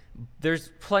Michigan,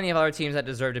 there's plenty of other teams that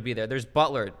deserve to be there. There's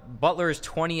Butler. Butler is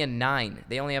 20-9.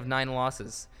 They only have 9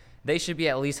 losses. They should be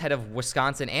at least ahead of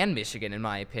Wisconsin and Michigan, in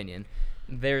my opinion.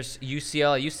 There's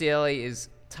UCLA. UCLA is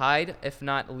tied, if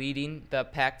not leading, the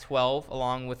Pac-12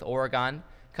 along with Oregon.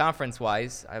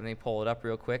 Conference-wise, let me pull it up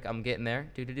real quick. I'm getting there.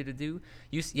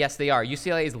 Yes, they are.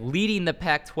 UCLA is leading the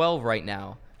Pac-12 right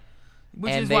now,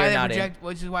 which is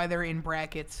why they're in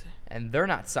brackets. And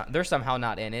they're somehow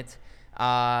not in it.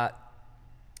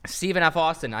 Stephen F.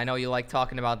 Austin, I know you like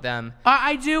talking about them.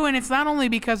 I do, and it's not only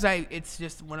because it's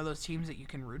just one of those teams that you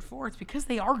can root for. It's because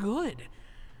they are good.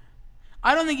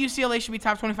 I don't think UCLA should be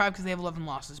top 25 because they have 11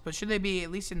 losses, but should they be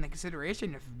at least in the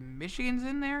consideration if Michigan's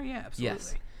in there? Yeah, absolutely.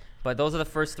 Yes. But those are the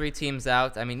first 3 teams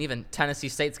out. I mean, even Tennessee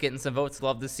State's getting some votes.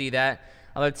 Love to see that.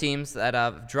 Other teams that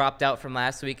have dropped out from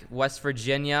last week, West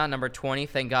Virginia, number 20.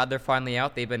 Thank God they're finally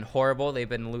out. They've been horrible.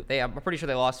 I'm pretty sure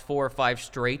they lost 4 or 5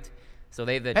 straight. So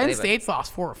Penn State's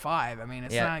lost 4 or 5. I mean,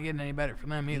 it's not getting any better for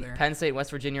them either. Penn State and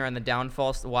West Virginia are on the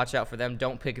downfall, so watch out for them.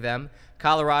 Don't pick them.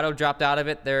 Colorado dropped out of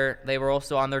it. They were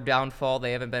also on their downfall.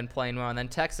 They haven't been playing well. And then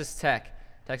Texas Tech.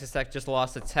 Texas Tech just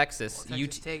lost to Texas.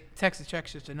 Texas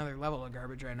Tech's just another level of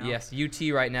garbage right now. Yes, UT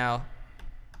right now.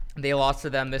 They lost to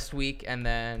them this week, and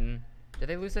then did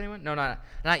they lose anyone? No, not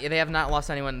yet. They have not lost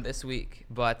anyone this week,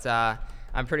 but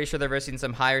I'm pretty sure they're versing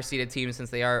some higher seeded teams since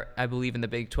they are, I believe, in the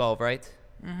Big 12, right?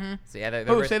 Mm-hmm. So yeah,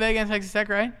 say that again, Texas Tech,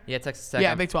 right? Yeah, Texas Tech.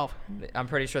 Yeah, Big 12. I'm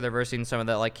pretty sure they're versing some of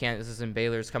the Kansas and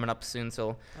Baylor's coming up soon,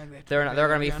 so they're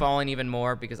going to be falling even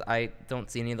more because I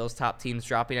don't see any of those top teams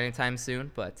dropping anytime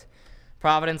soon. But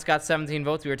Providence got 17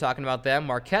 votes. We were talking about them.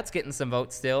 Marquette's getting some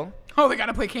votes still. Oh, they got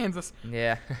to play Kansas.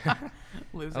 Yeah.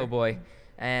 Loser. Oh boy,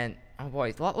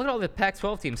 look at all the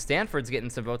Pac-12 teams. Stanford's getting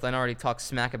some votes. I already talked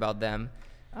smack about them.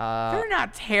 They're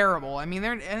not terrible. I mean,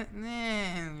 they're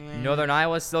Northern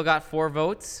Iowa still got 4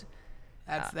 votes.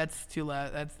 That's too low.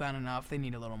 That's not enough. They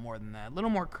need a little more than that. A little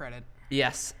more credit.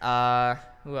 Yes.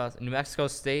 Who else? New Mexico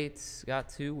State's got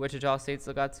 2. Wichita State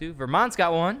still got 2. Vermont's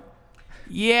got 1.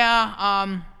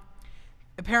 Yeah.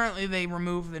 Apparently they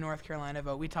removed the North Carolina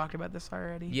vote. We talked about this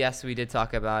already. Yes, we did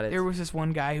talk about it. There was this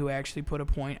one guy who actually put a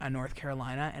point on North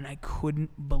Carolina, and I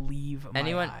couldn't believe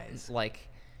my eyes.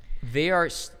 They are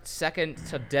second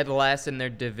to dead last in their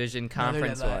division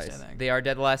conference-wise. They are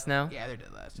dead last now? Yeah, they're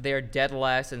dead last. They are dead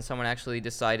last, and someone actually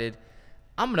decided,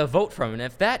 I'm going to vote for him. And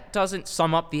if that doesn't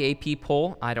sum up the AP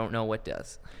poll, I don't know what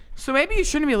does. So maybe you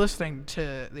shouldn't be listening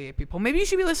to the AP poll. Maybe you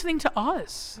should be listening to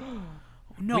us.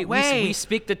 No way. We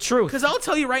speak the truth. Because I'll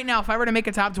tell you right now, if I were to make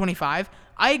a top 25,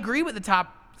 I agree with the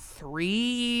top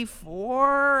 3,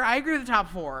 4. I agree with the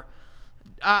top 4.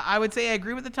 I would say I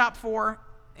agree with the top 4.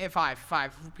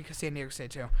 5 because San Diego State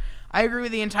too. I agree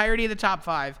with the entirety of the top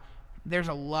 5. There's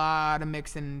a lot of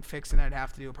mixing and fixing I'd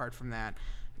have to do apart from that.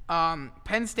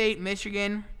 Penn State,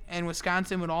 Michigan, and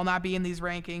Wisconsin would all not be in these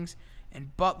rankings.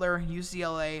 And Butler,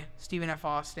 UCLA, Stephen F.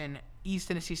 Austin, East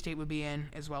Tennessee State would be in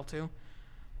as well too.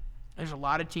 There's a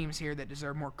lot of teams here that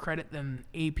deserve more credit than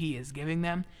AP is giving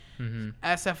them. Mm-hmm.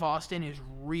 SF Austin is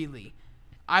really,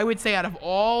 I would say out of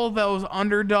all those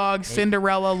underdog,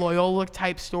 Cinderella, Loyola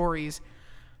type stories,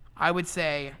 I would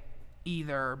say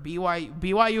either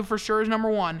BYU for sure is number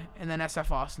 1, and then SF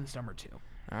Austin's number 2.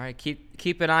 All right,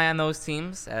 keep an eye on those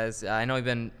teams, as I know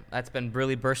that's been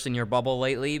really bursting your bubble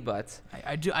lately. But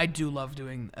I do love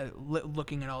doing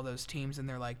looking at all those teams and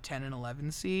they're like 10 and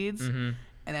 11 seeds, and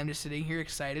I'm just sitting here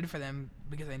excited for them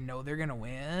because I know they're gonna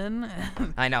win.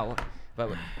 I know,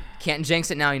 but can't jinx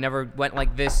it now. You never went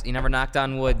like this. You never knocked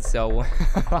on wood. So,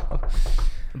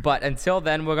 but until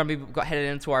then, we're gonna be headed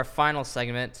into our final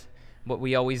segment. What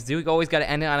we always do. We always got to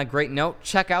end it on a great note.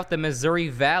 Check out the Missouri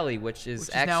Valley, which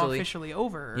is actually now officially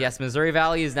over. Yes, Missouri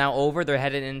Valley is now over. They're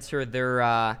headed into their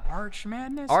Arch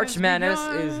Madness. Arch Madness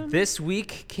is this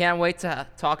week. Can't wait to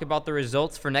talk about the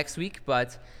results for next week,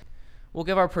 but we'll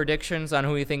give our predictions on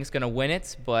who we think is going to win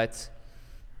it. But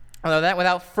other than that,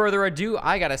 without further ado,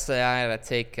 I gotta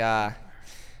take. Out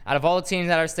of all the teams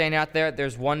that are staying out there,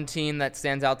 there's one team that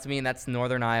stands out to me, and that's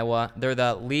Northern Iowa. They're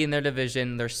the lead in their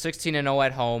division. They're 16-0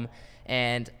 at home.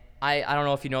 And I don't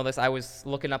know if you know this. I was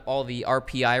looking up all the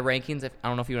RPI rankings. I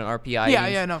don't know if you know what RPI is.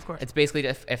 Yeah, no, of course. It's basically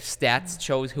if stats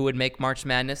chose who would make March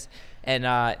Madness. And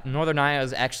Northern Iowa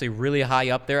is actually really high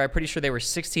up there. I'm pretty sure they were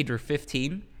 16 or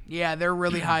 15. Yeah, they're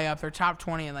really high up. They're top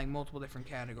 20 in like multiple different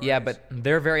categories. Yeah, but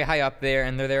they're very high up there,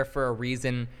 and they're there for a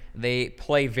reason. They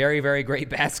play very, very great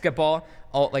basketball.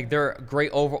 They're a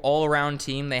great all-around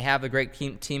team. They have a great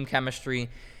team chemistry.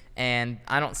 And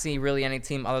I don't see really any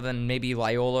team other than maybe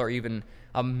Loyola or even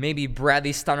maybe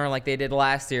Bradley Stunner like they did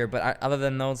last year. But other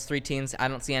than those 3 teams, I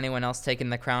don't see anyone else taking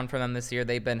the crown from them this year.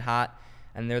 They've been hot,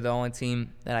 and they're the only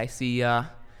team that I see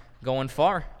going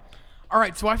far. All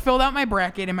right, so I filled out my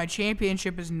bracket, and my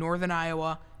championship is Northern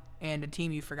Iowa and a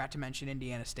team you forgot to mention,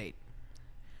 Indiana State.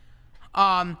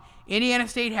 Indiana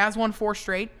State has won 4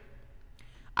 straight.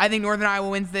 I think Northern Iowa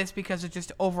wins this because of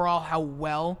just overall how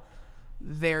well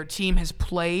their team has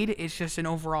played. It's just an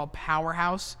overall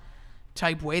powerhouse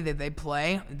type way that they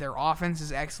play. Their offense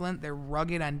is excellent. They're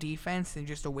rugged on defense and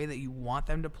just a way that you want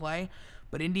them to play.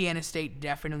 But Indiana State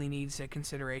definitely needs a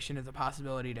consideration of the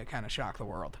possibility to kind of shock the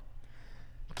world.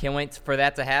 Can't wait for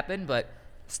that to happen, but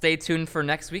stay tuned for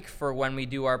next week for when we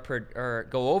do our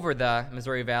go over the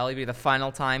Missouri Valley. It'll be the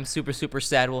final time. Super, super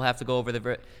sad we'll have to go over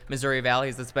the Missouri Valley.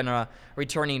 It's been a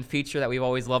returning feature that we've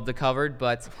always loved to cover.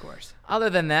 But of course, other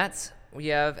than that, we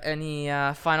have any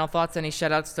final thoughts, any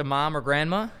shout-outs to Mom or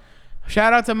Grandma?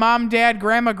 Shout out to Mom, Dad,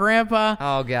 Grandma, Grandpa.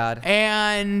 Oh, God.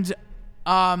 And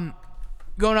go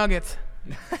Nuggets.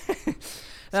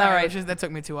 Sorry, all right. That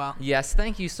took me too long. Yes,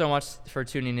 thank you so much for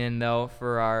tuning in, though,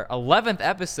 for our 11th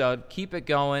episode. Keep it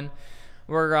going.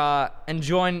 We're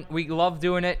enjoying. We love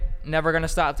doing it. Never going to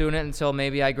stop doing it until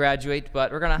maybe I graduate,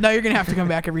 but we're going to. No, you're going to have to come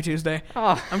back every Tuesday.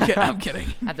 Oh. I'm kidding.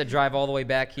 I have to drive all the way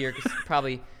back here because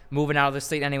probably moving out of the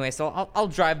state anyway, so I'll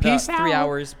drive the 3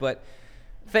 hours, but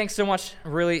thanks so much,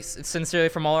 really sincerely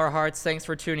from all our hearts. Thanks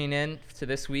for tuning in to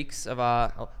this week's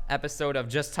episode of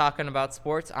Just Talking About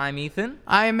Sports. I'm Ethan.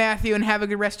 I'm Matthew, and have a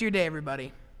good rest of your day,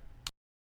 everybody.